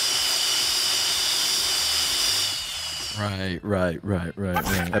 Right.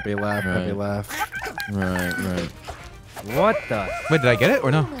 Happy laugh. Happy Right. laugh. Right. what the? Wait, did I get it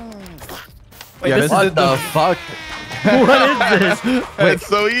or no? Wait, Yeah, this this is is What the fuck? what is this? It's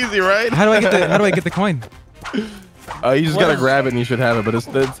so easy, right? How do I get the coin? You just What gotta is- grab it and you should have it, but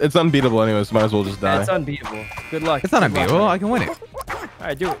it's unbeatable anyway, so might as well just die. It's unbeatable. Good luck. It's not Good luck, unbeatable. Ray. I can win it. All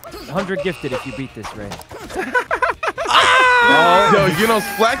right, do it. 100 gifted if you beat this, Ray. Yo, you know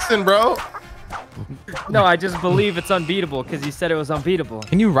flexing, bro. No, I just believe it's unbeatable because you said it was unbeatable.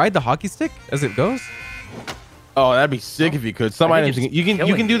 Can you ride the hockey stick as it goes? Oh, that'd be sick if you could. Some I think items it's you can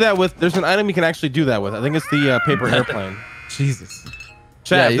killing do you. that with. There's an item you can actually do that with. I think it's the paper airplane. Jesus.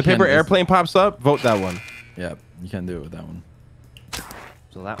 Chat, Yeah, if you the paper can. airplane pops up, vote that one. Yeah, you can't do it with that one.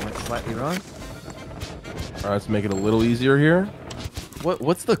 So that went slightly wrong. All right, let's make it a little easier here.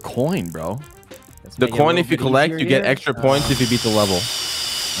 What's the coin, bro? Let's The make it a coin, little if you bit collect, easier you get here. extra points if you beat the level.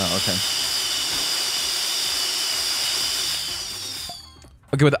 Oh, okay.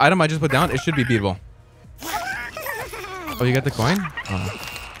 Okay, with the item I just put down, it should be beatable. Oh, you got the coin? Oh.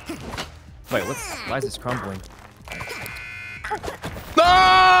 Wait, why is this crumbling? No!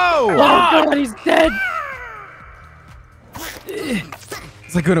 Oh God, he's dead.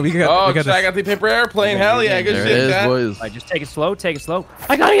 Sykkuno, we got I got the paper airplane. Hell yeah, good There it shit, is, chat. boys. All right, just take it slow. Take it slow.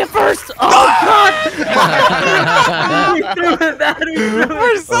 I gotta get first. Oh God! We threw it back. We threw it.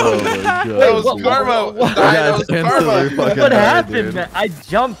 We're so Oh my mad. God. That was karma. That was karma. What happened, man? I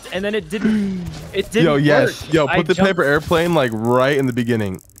jumped and then it didn't. It didn't. Yo, yes. work. Yo, I put the jumped- paper airplane like right in the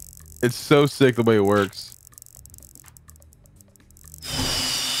beginning. It's so sick the way it works.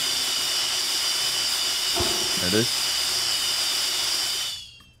 There it is.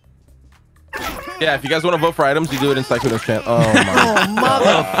 Yeah, if you guys want to vote for items, you do it in Sykkuno's channel. Oh my.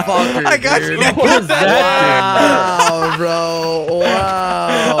 Motherfucker. I got dude. you. What is that? Wow, bro.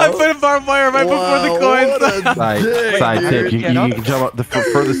 Wow. I put a barbed wire right before the coins. What a Side dick, tip. dude. You can jump up the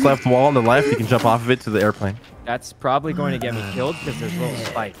furthest left wall on the left. You can jump off of it to the airplane. That's probably going to get me killed because there's little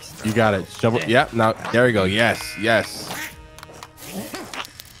spikes. You got it. Just jump. Yeah. Now there you go. Yes. Yes.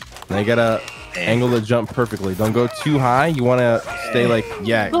 Now you gotta angle the jump perfectly. Don't go too high. You want to stay like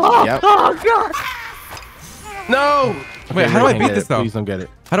yeah. Yep. Oh God! No. Wait, how do I beat this though? Please don't get it.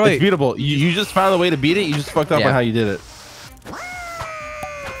 How do It's beatable. You just found a way to beat it. You just fucked up Yeah. on how you did it.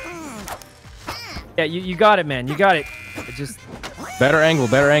 Yeah, you got it, man. You got it. It just. Better angle.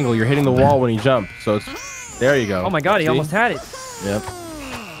 Better angle. You're hitting the wall when you jump. So it's there. You go. Oh my God! He See? almost had it. Yep.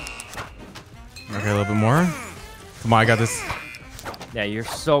 Okay, a little bit more. Come on, I got this. Yeah, you're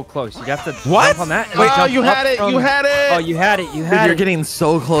so close. You got to What? jump on that. and Wait, jump you up had it. from- You had it. Oh, you had it. You Dude, had you're it. getting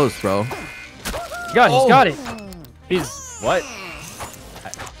so close, bro. He's got it. He's what?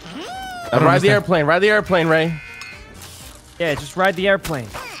 Ride the airplane. Ride the airplane, Ray. Yeah, just ride the airplane.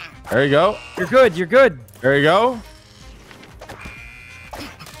 There you go. You're good. You're good. There you go.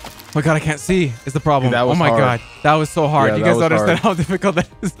 Oh my God, I can't see. Is the problem? Dude, that was oh my hard. God, that was so hard. Yeah, You that guys was don't understand hard. how difficult that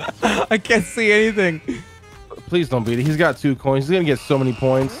is. I can't see anything. Please don't beat it. He's got 2 coins. He's gonna get so many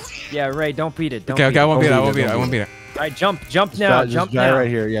points. Yeah, Ray, don't beat it. Don't Okay, beat I it. won't beat it. I Don't won't beat beat it, it. I don't won't beat beat it. All right, jump now. Just Jump die now. right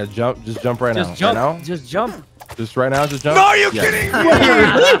here. Yeah, just jump right now. Just jump. Right now. Just jump. Just right now. Just jump. No, are you Yeah. kidding me?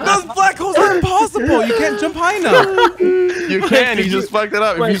 Those black holes are impossible. You can't jump high enough. You can. You just fucked it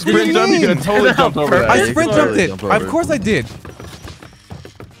up. If you Wait, sprint jump, you could have totally jumped over that. I you can sprint totally jumped it. jump over Of it. course I did.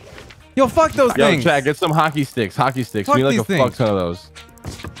 Yo, fuck those Yo, things. Chad, get some hockey sticks. Hockey sticks. Fuck We need like a these fuck things. ton of those.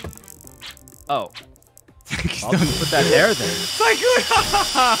 Oh. I'll just put that there then.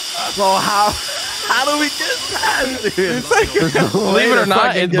 Bro, how do we get past it?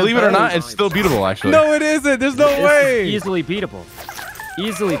 Believe it or not, it's still beatable actually. No, it isn't. There's no This way. is easily beatable.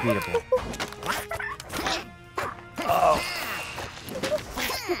 Easily beatable.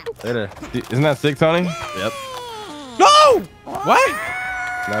 Later. Isn't that sick, Tony? Yep. No. What?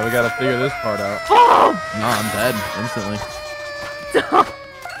 Now we gotta figure this part out. No, I'm dead instantly.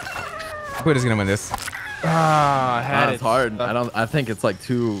 Who's gonna win this? Ah, I had It's hard. I think it's like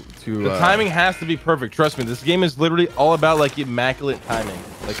too. The timing has to be perfect. Trust me, this game is literally all about like immaculate timing.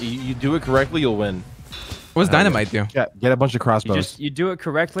 Like you do it correctly, you'll win. What's dynamite do? Yeah, get a bunch of crossbows. You do it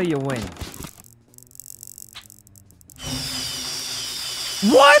correctly, you win.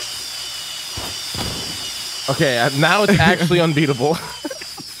 What? Okay, now it's actually unbeatable.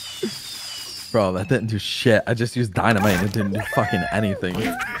 Bro, that didn't do shit. I just used dynamite and it didn't do fucking anything.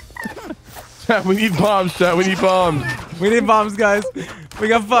 Chat, we need bombs, chat. We need bombs. We need bombs, guys. We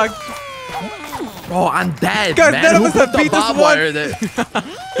got fucked. Bro, I'm dead. Guys, man. none of Who us have put the beat this bomb one. wire there?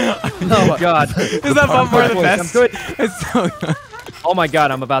 Oh God. Is that bomb wire the I'm best? good. It's so good. Oh my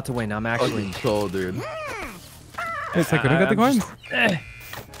God, I'm about to win. I'm actually. Fucking troll, dude. Hey, Sykkuno, got the I'm coins?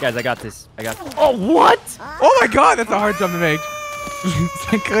 Guys, I got this. Oh, what? Oh my God, that's a hard jump to make.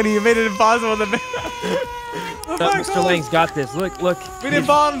 Sykkuno, you made it impossible to make. Oh my Mr. God. Lang's got this. Look. We need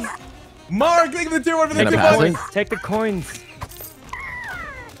bombs. Mark, thank you for the tier 1 for the Gonna 2 pass points. it? Take the coins.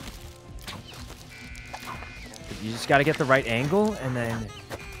 You just gotta get the right angle and then.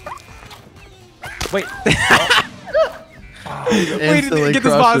 Wait. Wait, get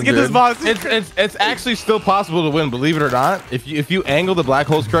this boss. Get this boss. It's actually still possible to win, believe it or not. If you angle the black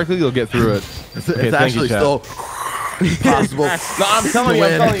holes correctly, you'll get through it. It's Okay, thank actually you, chat. still possible. No, I'm telling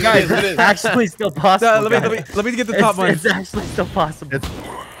you, guys, it is. Actually, still possible. Let me get the top one. It's actually still possible. It's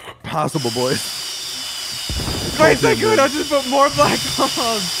possible, boys. Wait, Sykkuno, just put more black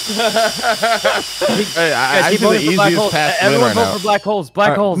holes. Hey, I Keep see the voting for black easiest holes. path to win Everyone right vote now. for black holes.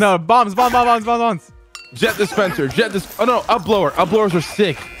 Black holes. No, bombs. Jet dispenser, oh no, upblower. Upblowers are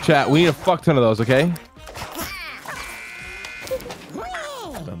sick, chat. We need a fuck ton of those, okay?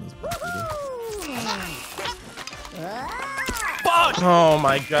 Fuck! Oh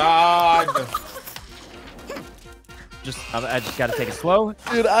my god. I just gotta take it slow.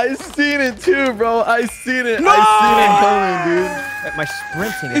 Dude, I seen it too, bro. I seen it. No! I seen it coming, dude. My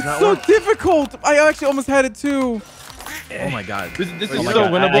sprinting is It's not so working. difficult. I actually almost had it too. Oh my god. This is Oh my so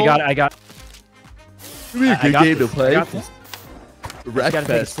God, winnable. I got. It's gonna be a I good got game to this. I play. got this. Wreck Gotta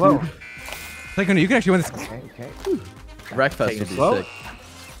take it Fest. slow. Sykkuno, you can actually win this. Okay, okay. Wreck Fest Take would it be slow. sick.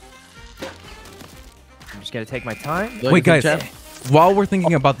 I'm just gonna take my time. Look, Wait, guys. chat. While we're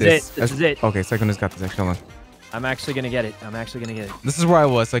thinking about This this, is it. Okay, Sykkuno's got this. Actually, hold on. I'm actually gonna get it. I'm actually gonna get it. This is where I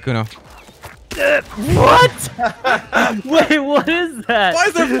was, Sykkuno. What? Wait, what is that? Why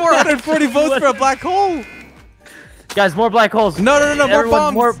is there 440 votes for a black hole? Guys, more black holes. No, more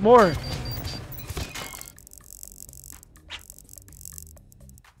Everyone, bombs. more.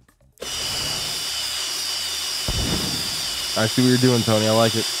 I see what you're doing, Tony. I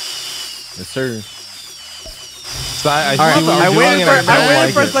like it. Yes, sir. So I see All right, what you're I doing, waited and for I don't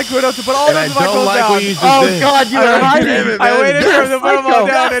like it. Sykkuno to put all And I those black don't holes like down. what you just Oh did. God, you were hiding. I waited for him to put them all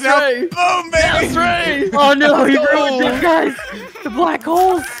down, and now, Ray. boom, baby. That's right. Oh no, he ruined it, guys. The black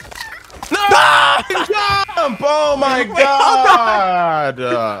holes. No! Jump! Oh my God!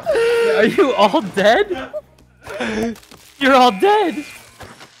 Are you all dead? You're all dead.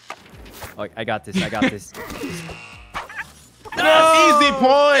 Oh, I got this. I got this. Easy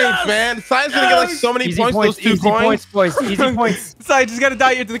points, man. Side's gonna get like so many Easy points. points. Those 2 Easy coins. points, boys. Easy points. Sai, just gotta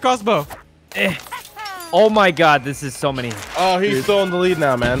die here to the crossbow. Oh my God, this is so many. Oh, he's still in the lead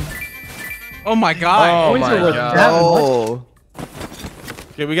now, man. Oh my god. Oh Points my are worth God. that much. Oh.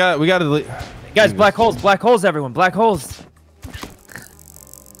 Okay, we got to. Guys, black holes, everyone, black holes.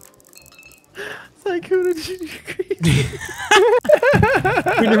 Sykkuno,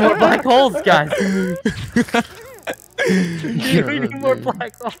 We need more black holes, guys. We need more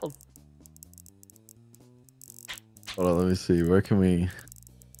black holes. Hold on, let me see. Where can we?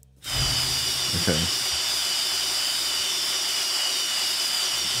 Okay.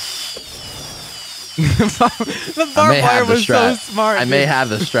 The I barbed may wire have the was so strat. smart. I may have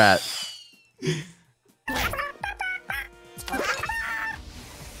the strat.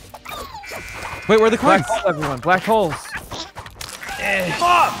 Wait, where are the Black coins? holes, everyone, black holes.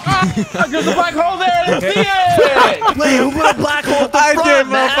 There's a black hole there. Let's see it. Wait, who put a black hole at the I front, did,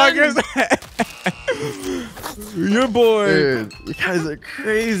 man? motherfuckers. Your boy. Dude, you guys are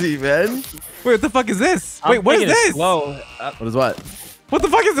crazy, man. Wait, what the fuck is this? I'm Wait, what is thinking it's this? slow. What is what? What the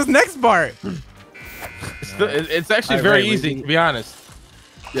fuck is this next part? It's actually Alright, very Ray, easy, to be honest.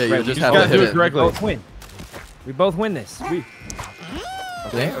 Yeah, you Right, just you have gotta to do hit it it. We correctly. both win. We both win this. Okay,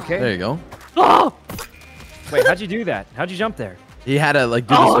 okay. There you go. Oh! Wait, how'd you do that? How'd you jump there? He had to like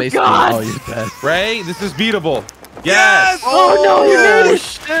do Oh, the space thing. God. Oh, you're dead. Ray, this is beatable. Yes. Oh, no, you made it!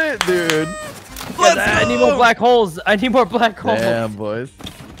 Shit, dude. Guys, I need more black holes. I need more black holes. Damn, boys.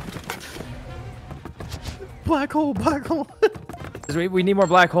 Black hole, black hole. We need more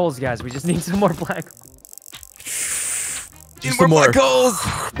black holes, guys. We just need some more black holes. Just some more black holes.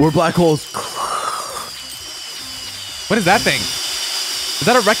 More black holes. What is that thing? Is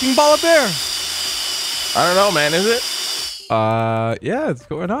that a wrecking ball up there? I don't know, man. Is it? Yeah, it's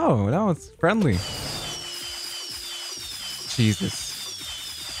going on. That one's friendly. Jesus.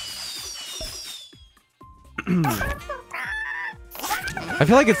 I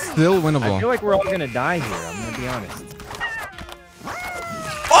feel like it's still winnable. I feel like we're all gonna die here. I'm gonna be honest.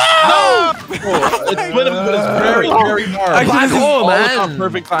 Oh, it's winnable, but it's very, very hard. Actually, Black this is hole, all man. about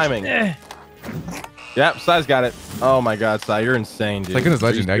Perfect timing. Yep, Sai's got it. Oh my God, Sai, you're insane, dude. Sykkuno's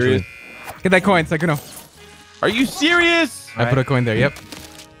legend, Are you actually. Get that coin, Sykkuno. Are you serious? I put a coin there, yep.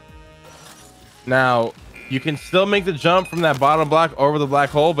 Now, you can still make the jump from that bottom block over the black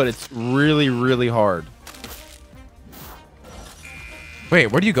hole, but it's really, really hard. Wait,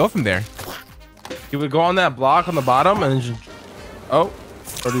 where do you go from there? You would go on that block on the bottom and then just... Oh,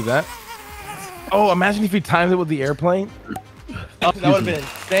 or do that. Oh, imagine if you timed it with the airplane. Oh, that would have been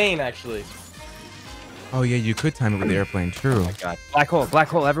insane, actually. Oh, yeah, you could time it with the airplane. True. God. Black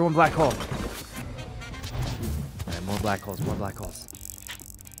hole, everyone, black hole. All right, more black holes, more black holes.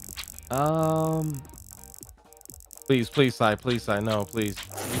 Please, please, Sai, no, please.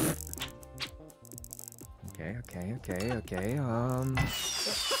 Okay.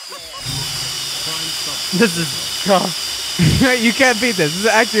 This is tough. You can't beat this. This is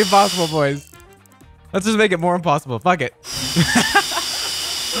actually impossible, boys. Let's just make it more impossible. Fuck it.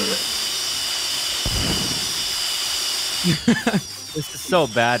 This is so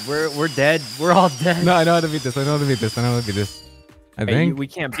bad. We're dead. We're all dead. No, I know how to beat this. I know how to beat this. I Hey, think. we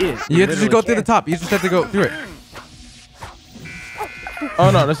can't beat it. You have to just go through the top. You just have to go through it.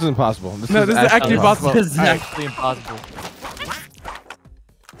 Oh, no, this is impossible. This is actually impossible. This is actually impossible.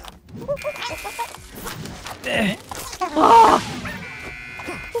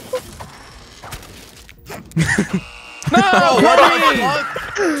 No, buddy!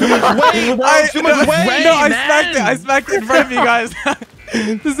 Too much weight, bro. Too much weight. No, I smacked it in front of you guys.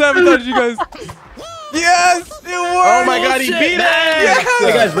 To sabotage you guys. Yes, it worked. Oh my god, he beat it. Yes.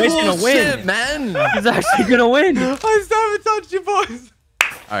 Hey guys, RayC's gonna Bullshit, win. man. He's actually gonna win. I sabotaged you boys.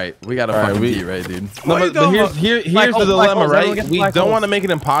 All right, we gotta All right, fucking we- beat Ray, dude. No, What are you but talking here's about? the Black dilemma, holes, everyone right? gets We black don't holes. want to make it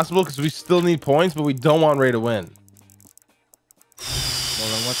impossible because we still need points, but we don't want Ray to win. Well,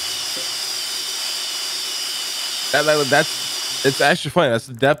 then what's... That's it's actually funny. That's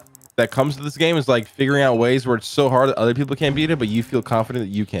the depth that comes to this game, is like figuring out ways where it's so hard that other people can't beat it, but you feel confident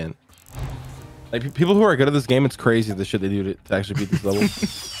that you can. Like people who are good at this game, it's crazy the shit they do to actually beat this level.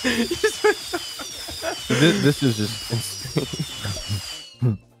 this is just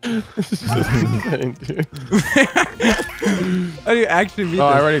insane. This is just insane, dude. How do you actually beat Oh,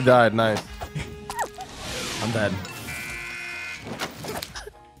 this? I already died. Nice. I'm dead.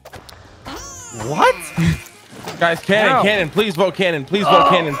 What? Guys, Cannon, Ow. Cannon, please vote Cannon. Please vote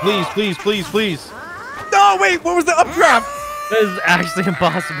Cannon. Please, please, please, please. No, wait, what was the updraft? This is actually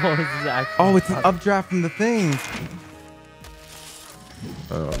impossible. This is actually... Oh, it's an updraft from the thing.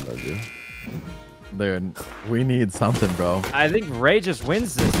 Oh, no, dude. Dude, we need something, bro. I think Ray just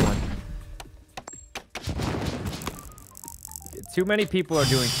wins this one. Too many people are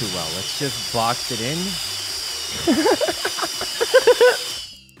doing too well. Let's just box it in.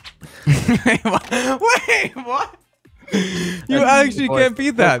 Wait, what? You actually can't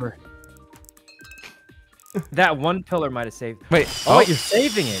beat that. That one pillar might have saved. Wait, Oh, wait, you're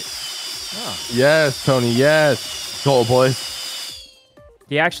saving it. Oh. Yes, Tony. Yes. Goal, boys.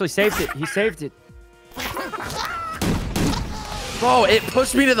 He actually saved it. He saved it. Bro, it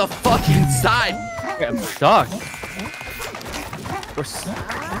pushed me to the fucking side. I'm stuck.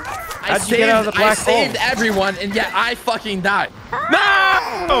 How'd you get out of the black I saved hole? everyone, and yet I fucking died.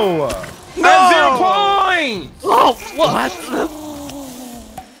 No! No! I have 0 points! Oh, what?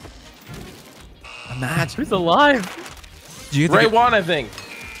 Imagine. Who's alive? Do you Ray think won, I think.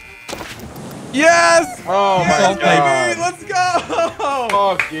 Yes! Oh my Yes, god. baby, let's go!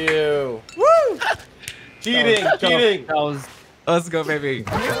 Fuck you. Woo! Cheating, cheating. That was... Let's go, baby.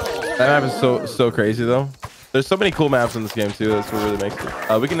 That map is so crazy though. There's so many cool maps in this game too. That's what really makes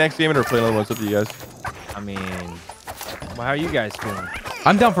it. We can next game it or play another one. It's up to you guys. I mean... Well, how are you guys feeling?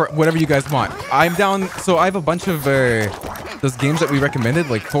 I'm down for whatever you guys want. I'm down. So I have a bunch of those games that we recommended,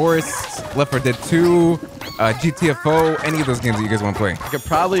 like Forest, Left 4 Dead 2, GTFO, any of those games that you guys want to play. I could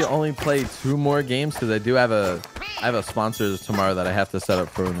probably only play 2 more games because I do have a sponsors tomorrow that I have to set up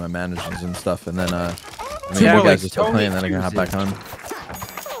for my managers and stuff, and then Two you more, guys like, just start playing, then I can hop back on.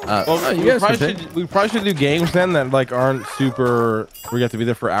 Well, you we, guys probably can pick. should, we probably should do games then that like aren't super. We have to be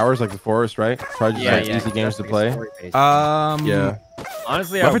there for hours, like the Forest, right? Probably just like easy games to play. Yeah.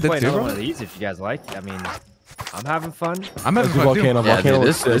 Honestly, I Left 4 would Dead play 2, another bro? one of these if you guys like. I mean, I'm having fun. I'm having Let's do fun too. Volcano. Yeah, Volcano dude,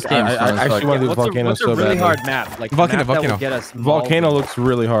 looks this sick. game's fun I as actually fuck. want to do What's Volcano a so really badly. hard map? Like Volcano, a map that Volcano. will get us Volcano mauled. looks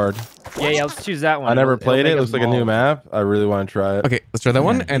really hard. Yeah, let's choose that one. I never It'll played make it. It us looks like a new mauled. map. I really want to try it. Okay, let's try that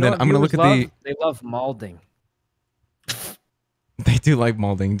one, You and know then what I'm gonna look at viewers the. They love maulding. They do like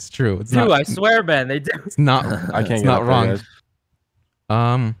molding. It's true. It's Dude, not. I swear, man, they do. It's not. I can't It's get not up there, wrong.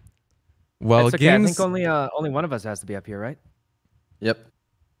 guys. Well, It's okay. games. I think only one of us has to be up here, right? Yep.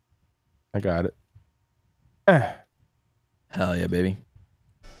 I got it. Hell yeah, baby.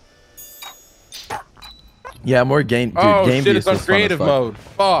 Yeah, more game. Dude, Oh game shit! Beast It's on was fun as creative fuck. mode.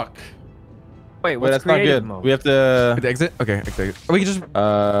 Fuck. Wait, Wait, what's that's not creative good. mode? We have to. The exit. Okay. Exit. We can just.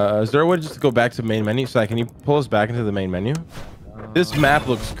 Is there a way just to go back to main menu? So can you pull us back into the main menu? This map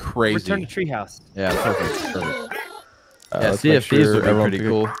looks crazy. Return to treehouse. Yeah, perfect. Perfect. Yeah, let's see make if these sure would be everyone pretty can-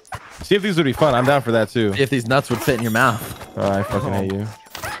 cool. See if these would be fun. I'm down for that too. See if these nuts would fit in your mouth. I fucking hate you.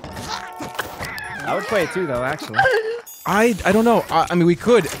 I would play it too, though. Actually, I don't know. I mean, we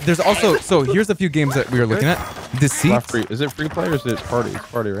could. There's also. So here's a few games that we were looking at. Deceit. Not free. Is it free play or is it party? It's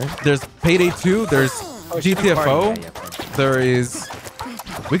party, right? There's Payday 2. There's GTFO. Yeah, party. There is.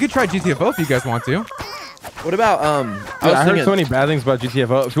 We could try GTFO if you guys want to. What about I heard so many bad things about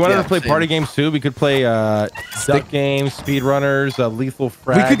GTFO. If you wanted Yeah, to play same. party games too, we could play stick games, speedrunners, lethal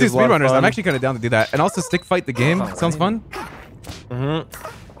frag. We could do is a lot of speedrunners. fun. I'm actually kind of down to do that. And also stick fight the game. Oh, Sounds fun.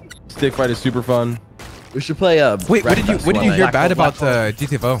 Stick fight is super fun. We should play Wait, what did you hear Black bad hole, about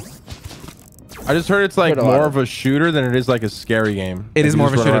GTFO? I just heard it's like Heard a lot more of of a shooter than it is like a scary game. It Like, is you more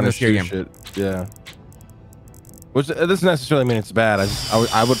just of a run shooter around than a and scary shoot shit. Yeah. Which doesn't necessarily mean it's bad.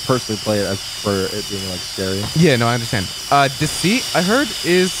 I would personally play it for it being like scary. Yeah, no, I understand. Deceit, I heard,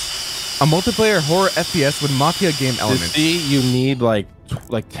 is a multiplayer horror FPS with mafia game To elements. see, you need like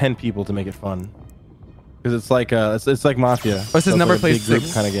 10 people to make it fun. Because it's like it's like Mafia. Oh, it says number like a big play group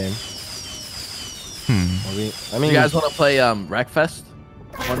 6. kind of game. I You mean, guys want to play Wreckfest?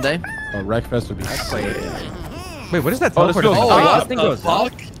 One day. Oh, Wreckfest would be sick. Wait, what is that Oh, this teleporter goes thing? up. this thing goes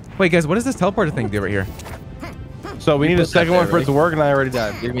up. Wait, guys, what does this teleporter thing do right here? So we need a second one for it to work, and I already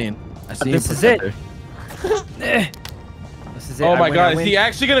died. What do you mean? I see This you is put it. that This is it. Oh I my win, I god, is win. he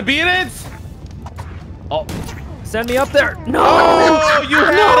actually gonna be in it? Oh, send me up there. No. Oh, you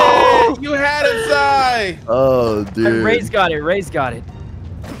had it! You had it, Sai! there. Oh, dude. Ray's got it. Ray's got it.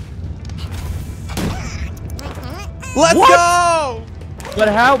 Let's go! But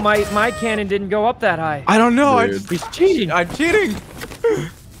how? My cannon didn't go up that high. I don't know. Dude. He's cheating. I'm cheating.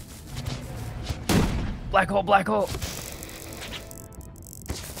 Black hole. Black hole.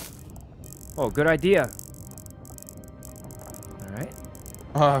 Oh, good idea. All right.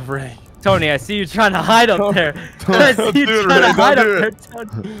 Oh, Ray. Tony, I see you trying to hide up there. I see you do it, trying Ray, to hide don't up do there, it.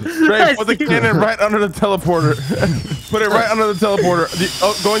 Tony. Ray, I put the see you. cannon right under the teleporter. Put it right under the teleporter.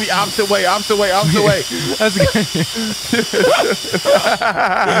 Going the opposite way, opposite way, opposite way. That's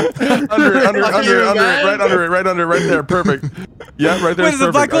good. under it, right under it, right there. Perfect. Yeah, right there. Wait, there's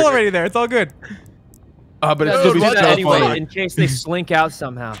a black hole already there. It's all good. But it's Yeah, still do be that so anyway, funny. in case they slink out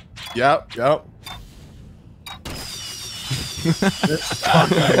somehow. Yep. This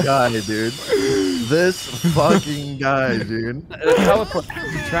fucking guy, dude. This fucking guy, dude. Teleport,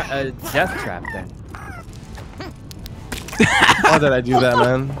 death trap then. Why did I do that,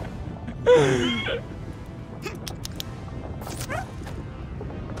 man?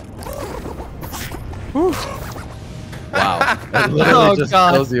 Wow. It literally Oh, just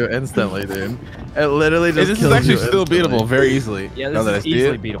God. kills you instantly, dude. It literally just This kills is actually you still instantly. beatable very easily. Yeah, now that I this is see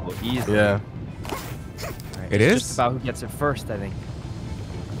easily it. beatable. Easily. Yeah. Alright, It it's is? just about who gets it first, I think.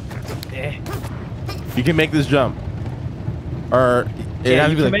 You can make this jump. Or it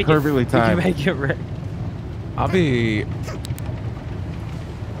has to be like perfectly You can timed. make it right. I'll be.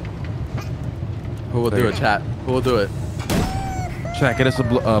 Who will do it, chat? Who will do it? Chat, get us a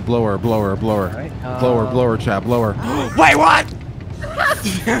blower. Right, Blower, chat, blower. Wait, what?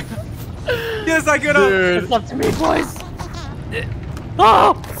 Yes, I could have. Dude. It's up to me, boys.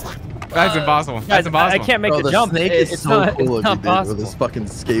 Oh! That's impossible. Guys, That's impossible. I can't make Bro, the jump. snake It's is so not, cool it's of you, not dude, possible. with his fucking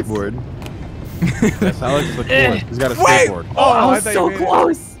skateboard. That's Alex is the coolest. He's got a Wait! skateboard. Oh, I I was thought so you made it.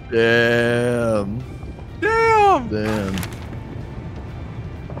 close. Damn. Damn. Damn.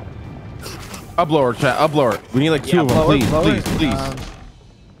 A blower, chat, a blower. We need like two Yeah, of them, blower, please, blower. please.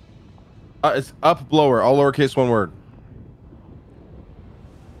 It's up blower, all lowercase, one word.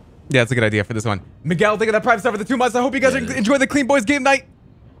 Yeah, it's a good idea for this one. Miguel, thank you for that prime star for the 2 months. I hope you guys enjoy the Clean Boys game night.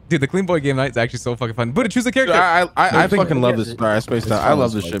 Dude, the Clean Boy game night is actually so fucking fun. Buddha, choose a character. I fucking love this. Sorry, I spaced out. I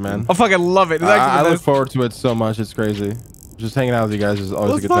love this shit, man. I fucking love it. It's I actually the look best. forward to it so much. It's crazy. Just hanging out with you guys is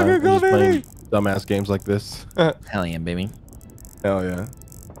always Let's a good time. fucking go, Just playing baby. dumbass games like this. Hell yeah, baby. Hell yeah.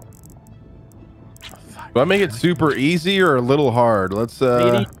 Do I make it super easy or a little hard? Let's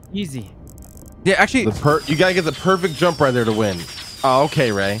Make it easy. Yeah, actually, you gotta get the perfect jump right there to win. Oh,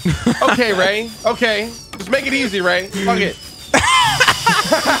 okay, Ray. Okay, Ray. Okay. Just make it easy, Ray. Fuck it.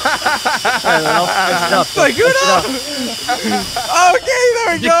 like, good up. Okay,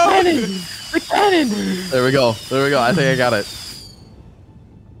 there we go. The cannon. There we go. There we go. I think I got it.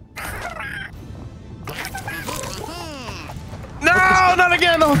 No, not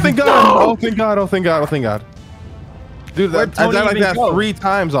again. Oh, thank God. Oh, thank God. Oh, thank God. Oh, thank God. Dude, I died like that 3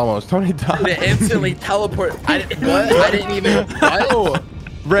 times almost. Tony died. It instantly teleport. I didn't. What? I didn't even. What?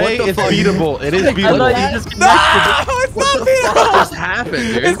 Ray, What the it's fuck? beatable. It is I beatable. thought you just No, connected. it's What not the fuck beatable. just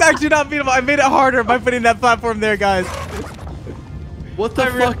happened, dude? It's actually not beatable. I made it harder by putting that platform there, guys. What the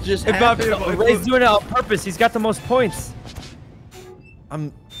fuck just It's not happened? beatable. Ray's doing it on purpose. He's got the most points.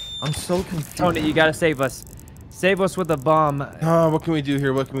 I'm so confused. Tony, you gotta save us. Save us with a bomb. Oh, what can we do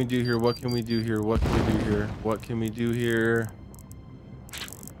here? What can we do here? What can we do here? What can we do here? What can we do here?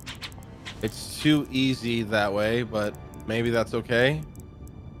 It's too easy that way, but maybe that's okay.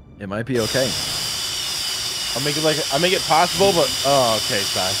 It might be okay. I'll make it possible, but oh, okay,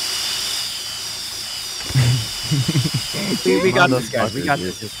 Sai. We got this, guys. We got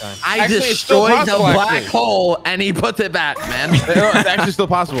this time. I Actually, it's still destroyed the possible, black actually. hole and he put it back, man. It's actually still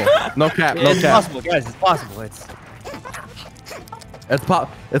possible. No cap. No It's cap. possible, guys. It's possible. It's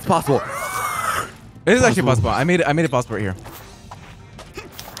possible. It is actually possible. I made it possible right here.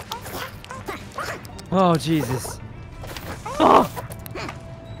 Oh, Jesus. Oh,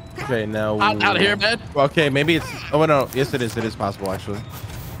 Okay, now. Out of here, man. Okay, maybe it's. Oh no, yes, it is. It is possible actually.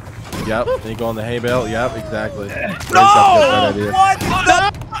 Yep. Then you go on the hay bale. Yep, exactly. No! What?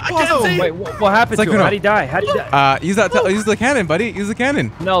 oh wait, what happened to him? Sykkuno. How'd he die? How'd he die? Use the cannon, buddy. Use the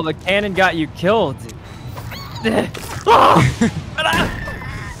cannon. No, the cannon got you killed. Yeah,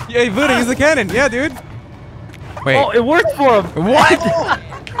 Buddha, use the cannon. Yeah, dude. Wait. Oh, it worked for him. What?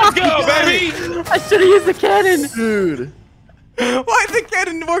 Let's go, baby. I should have used the cannon. Dude. Why did the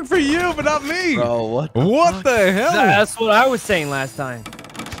cannon work for you, but not me? Bro, what? What the hell? That's what I was saying last time.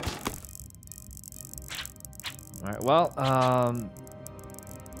 All right, well,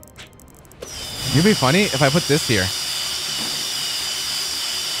 It'd be funny if I put this here.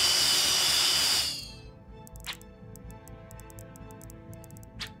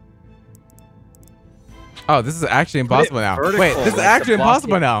 Oh, this is actually impossible now. vertical, Wait, this is like actually the block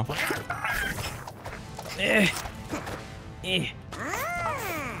impossible now.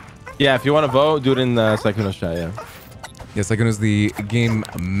 Yeah, if you want to vote, do it in the Sykkuno's chat. Yeah. Yes, Sykkuno is the game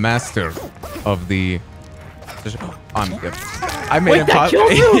master of the. Yep. I made Wait, him that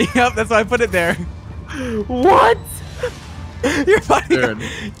killed you? Yep, that's why I put it there. what? You're funny. Dude,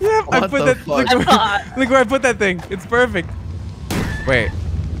 Yep, I what put the that. fuck? Look where I put that thing. It's perfect. Wait.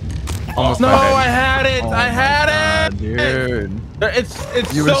 Almost No, my bad. I had it. Oh I my had God, it. dude.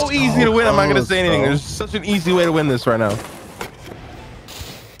 It's You were so easy to win. I'm not gonna close, say anything. bro. There's such an easy way to win this right now.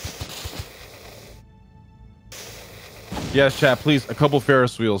 Yes, chat. Please, a couple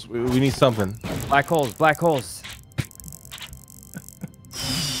Ferris wheels. We need something. Black holes, black holes.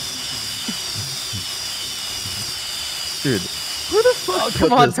 Dude. Who the fuck Oh, put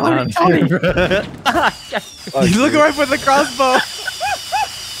come on, this Tony, down Tony. here, bro? Look where I put the crossbow.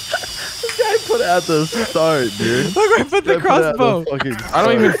 This guy put it at the start, dude. Look where I put the Guy put it at crossbow. fucking I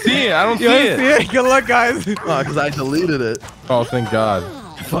don't even start. see it. I don't see You don't it. see it? Good luck, guys. Oh, because I deleted it. Oh, thank God.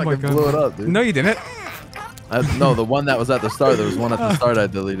 Fucking blew it up, dude. No, you didn't. No, the one that was at the start. There was one at the start I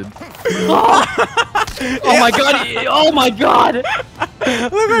deleted. Oh my god! Oh my god! Look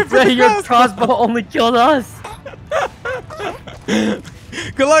where I put Ray, the your crossbow. crossbow only killed us. Good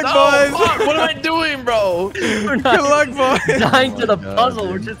luck, No, boys. fuck, what am I doing, bro? We're Good not luck, boys. dying to the God,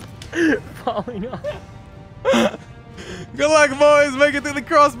 puzzle. dude. We're just falling off. Good luck, boys. Make it through the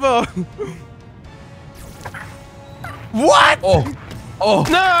crossbow. What? Oh, oh.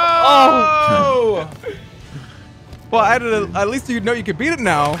 No! Well, at least you know you can beat it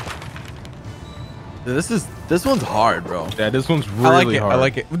now. Dude, this one's hard, bro. Yeah, this one's really I like it. hard. I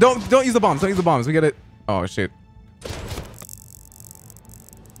like it. Don't use the bombs. Don't use the bombs. We get it. Oh shit.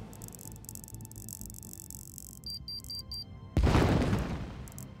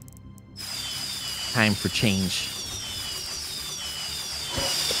 Time for change.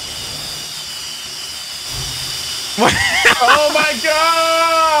 Oh my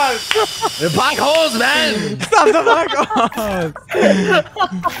God! The black holes, man. Stop the black.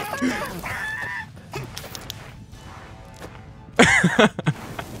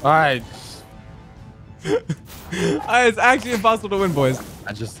 All right. It's actually impossible to win, boys.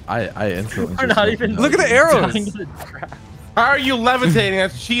 I instantly. We're not even. Look at the arrows. dying to the trap. How are you levitating?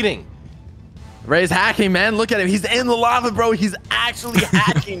 That's cheating. Ray's hacking, man. Look at him. He's in the lava, bro. He's actually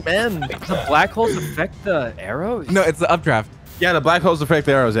hacking, man. The black holes affect the arrows? No, it's the updraft. Yeah, the black holes affect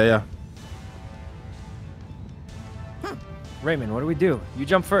the arrows. Yeah, yeah. Raymond, what do we do? You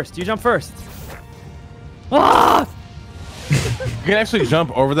jump first. You jump first. Ah! You can actually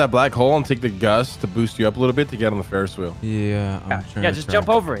jump over that black hole and take the gust to boost you up a little bit to get on the Ferris wheel. Yeah. Yeah, just jump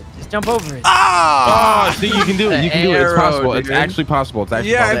over it. Just jump over it. Oh, see, you can do it. You can do it. It's arrow, possible. It's dude. actually possible. It's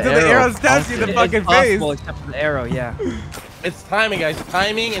actually Yeah, possible. until the arrow stabs you in the It's fucking face. possible except for the arrow, yeah. It's timing, guys.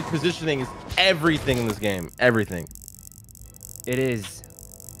 Timing and positioning is everything in this game. Everything. It is.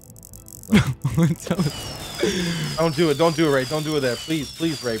 Don't do it. Don't do it, Ray. Don't do it there. Please,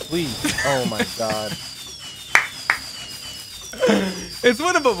 please, Ray. Please. Oh my God. It's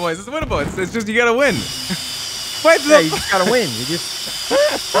winnable, boys. It's winnable. It's just you gotta win. Wait, Yeah, you just gotta win. You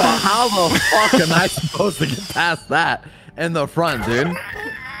just. How the fuck am I supposed to get past that in the front, dude?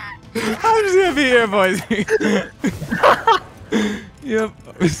 I'm just gonna be here, boys. Yep.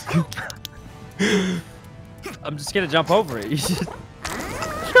 I'm just gonna jump over it. You just.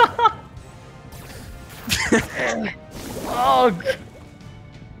 Oh.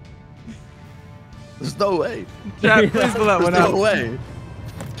 There's no way. Chat, please pull that There's one no out. way.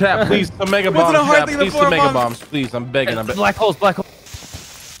 Chat, please, some mega What's bombs. in a hard Chat, thing to please, four some mega bombs? bombs. Please, I'm begging. I'm begging. Black holes, black holes.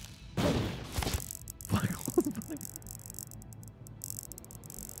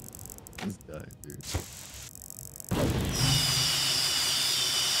 This guy, dude.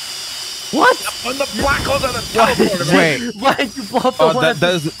 What? On the black holes on the teleporter, man. Wait. Why did you blow up the Oh, one that at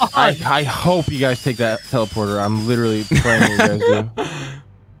does. the I hope you guys take that teleporter. I'm literally praying you guys do.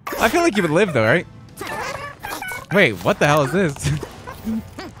 I feel like you would live though, right? Wait, what the hell is this?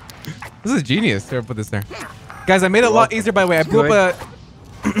 This is genius. Here, put this there. Guys, I made it a lot easier by the way. I blew up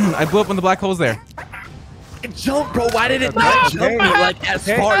I blew up one of the black holes there. Jump, bro. Why did it not jump me like as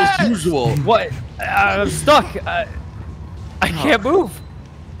far as usual? What? I'm stuck. I can't move.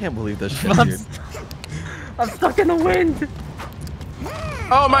 Can't believe this shit, dude. I'm stuck in the wind.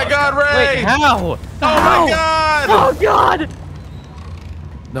 Oh my God, Ray! Wait, how? Oh my God! Oh God!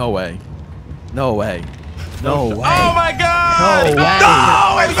 No way. No way. No way. Oh my God! No way.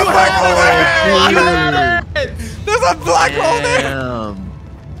 No! It's a black hole there! There's a black hole there! Damn.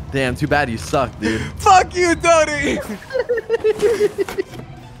 Damn, too bad you suck, dude. Fuck you, Tony!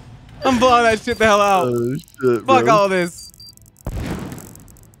 I'm blowing that shit the hell out. Oh, shit, Fuck bro. all this.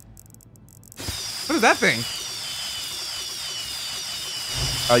 What is that thing?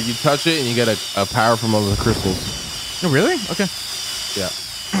 You touch it and you get a power from all the crystals. Oh, really? Okay. Yeah.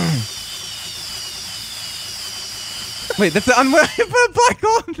 Wait, that's an black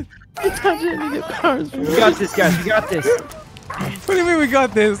hole. We got this, guys. We got this. What do you mean we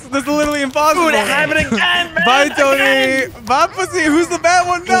got this? That's literally impossible. Dude, have it again, man. Bye, Tony. Bye, pussy. Who's the bad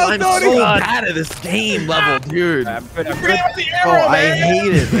one now, I'm Tony? so bad at this game level, dude. I'm good. Oh, I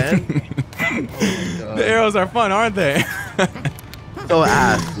hate it, man. The arrows are fun, aren't they? So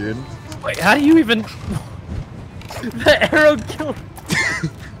ass, dude. Wait, how do you even? The arrow killed.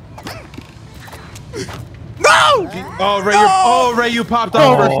 No! Oh, Ray, Ray, you popped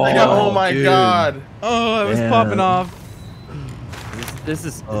off for a second. Oh my dude. God. Oh, I was Damn. popping off. This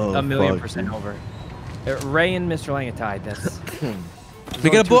is Oh, a million fuck, % dude. over. Ray and Mr. Lang are tied. That's. We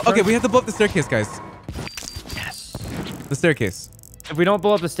gotta blow. two Okay, turns? we have to blow up the staircase, guys. Yes. The staircase. If we don't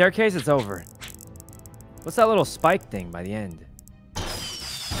blow up the staircase, it's over. What's that little spike thing by the end?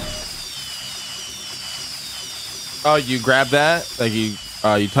 Oh, you grab that, like you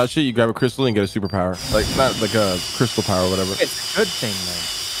touch it, you grab a crystal and get a superpower. Like not like a crystal power or whatever. It's a good thing, then.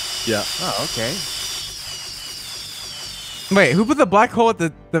 Yeah. Oh, okay. Wait, who put the black hole at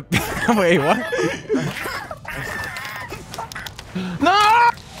the Wait, what? No!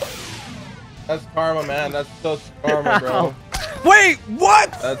 That's karma, man. That's just karma, bro. Wait,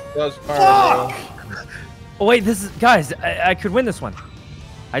 what? That's just karma, Oh wait, this is guys. I could win this one.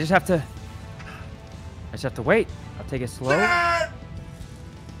 I just have to wait. I'll take it slow.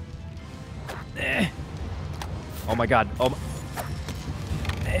 Oh my God. Oh.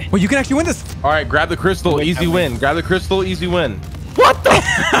 Well, you can actually win this. bro. All right, grab the crystal, Wait, easy win. Grab the crystal, easy win. What the?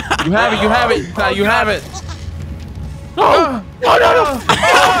 You have it, you have it. You have it. No! No!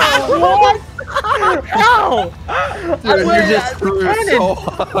 How? Dude, you're just screwed so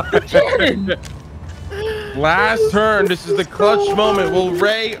hard. Cannon. Last turn. This is the clutch moment. Will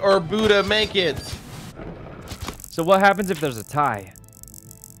Ray or Buddha make it? So what happens if there's a tie?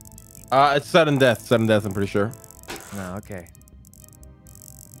 It's sudden death. Sudden death, I'm pretty sure. No, okay.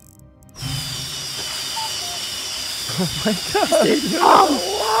 He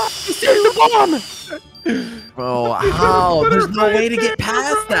saved the bomb! Bro, how? There's no way to get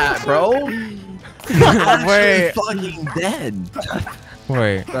past that, bro. Wait. Fucking dead.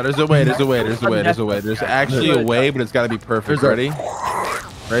 Wait. No, there's a way. There's a way. There's a way. There's a way. There's actually a way, but it's got to be perfect. Ready?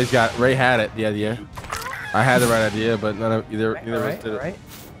 Ray had it. The idea. I had the right idea, but none of either of us did it. Right.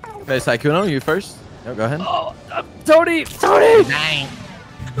 Okay, Sykkuno, you first. No, go ahead. Oh, Tony! Tony!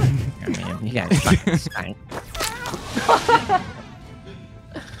 You guys fucking stink.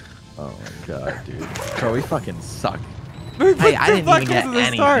 Oh my God, dude. Bro, we fucking suck. Hey, I didn't even get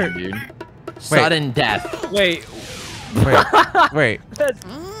anything, dude. Sudden death. Wait. Wait. Wait. That's-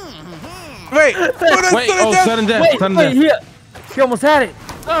 Wait. Wait. Oh, sudden death. Wait, Sudden wait, death. he almost had it.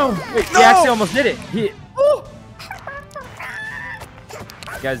 Oh, wait, No! he actually almost did it.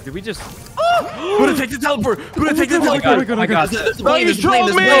 Guys, did we just? Who to take the teleport? Who to take the Oh my teleport? God! Oh my God! No, you trolled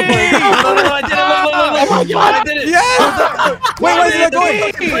me! No, I did it. I did it. Yes! Wait, why is it not going?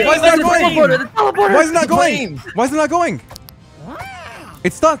 Why is it not going? Why is it not going? Why is it not going?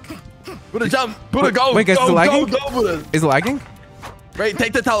 It's stuck. Buddha jump. Buddha go. Wait, guys, is it lagging? Go, Buddha. Is it lagging? Right,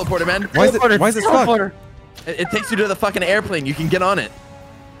 take the teleporter, man. Why is it stuck? It takes you to the fucking airplane. You can get on it.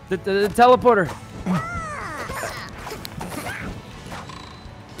 The teleporter.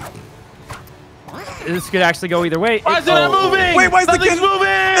 This could actually go either way. Why is it not moving? Wait, why is the Nothing's kid moving?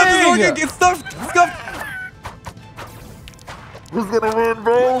 Nothing's working. It's stuffed. It's stuffed. Who's gonna win,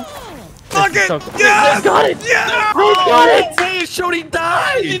 bro? Fuck it. So cool. Yeah. I got it. Yeah. got it. Wait, Shody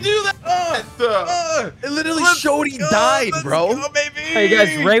died. You do that? It literally Shody died, bro. Let's go, baby. Hey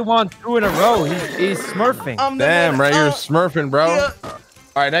guys, Ray won 2 in a row. He's smurfing. one. Damn, Ray, you're smurfing, bro. Yeah.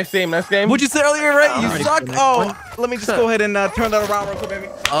 All right, next game. Next game. What'd you say earlier, Ray? You Alright, suck. so next Oh, one. let me just go ahead and turn that around real quick, baby.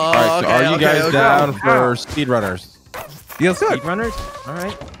 All right, so are you guys down okay. for speedrunners? Yeah, let's do it. Speedrunners? All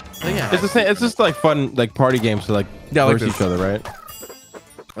right. I It's the same. It's just like fun, like party games to like Yeah, I like versus this. each other, right?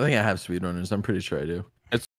 think I have speedrunners. I'm pretty sure I do.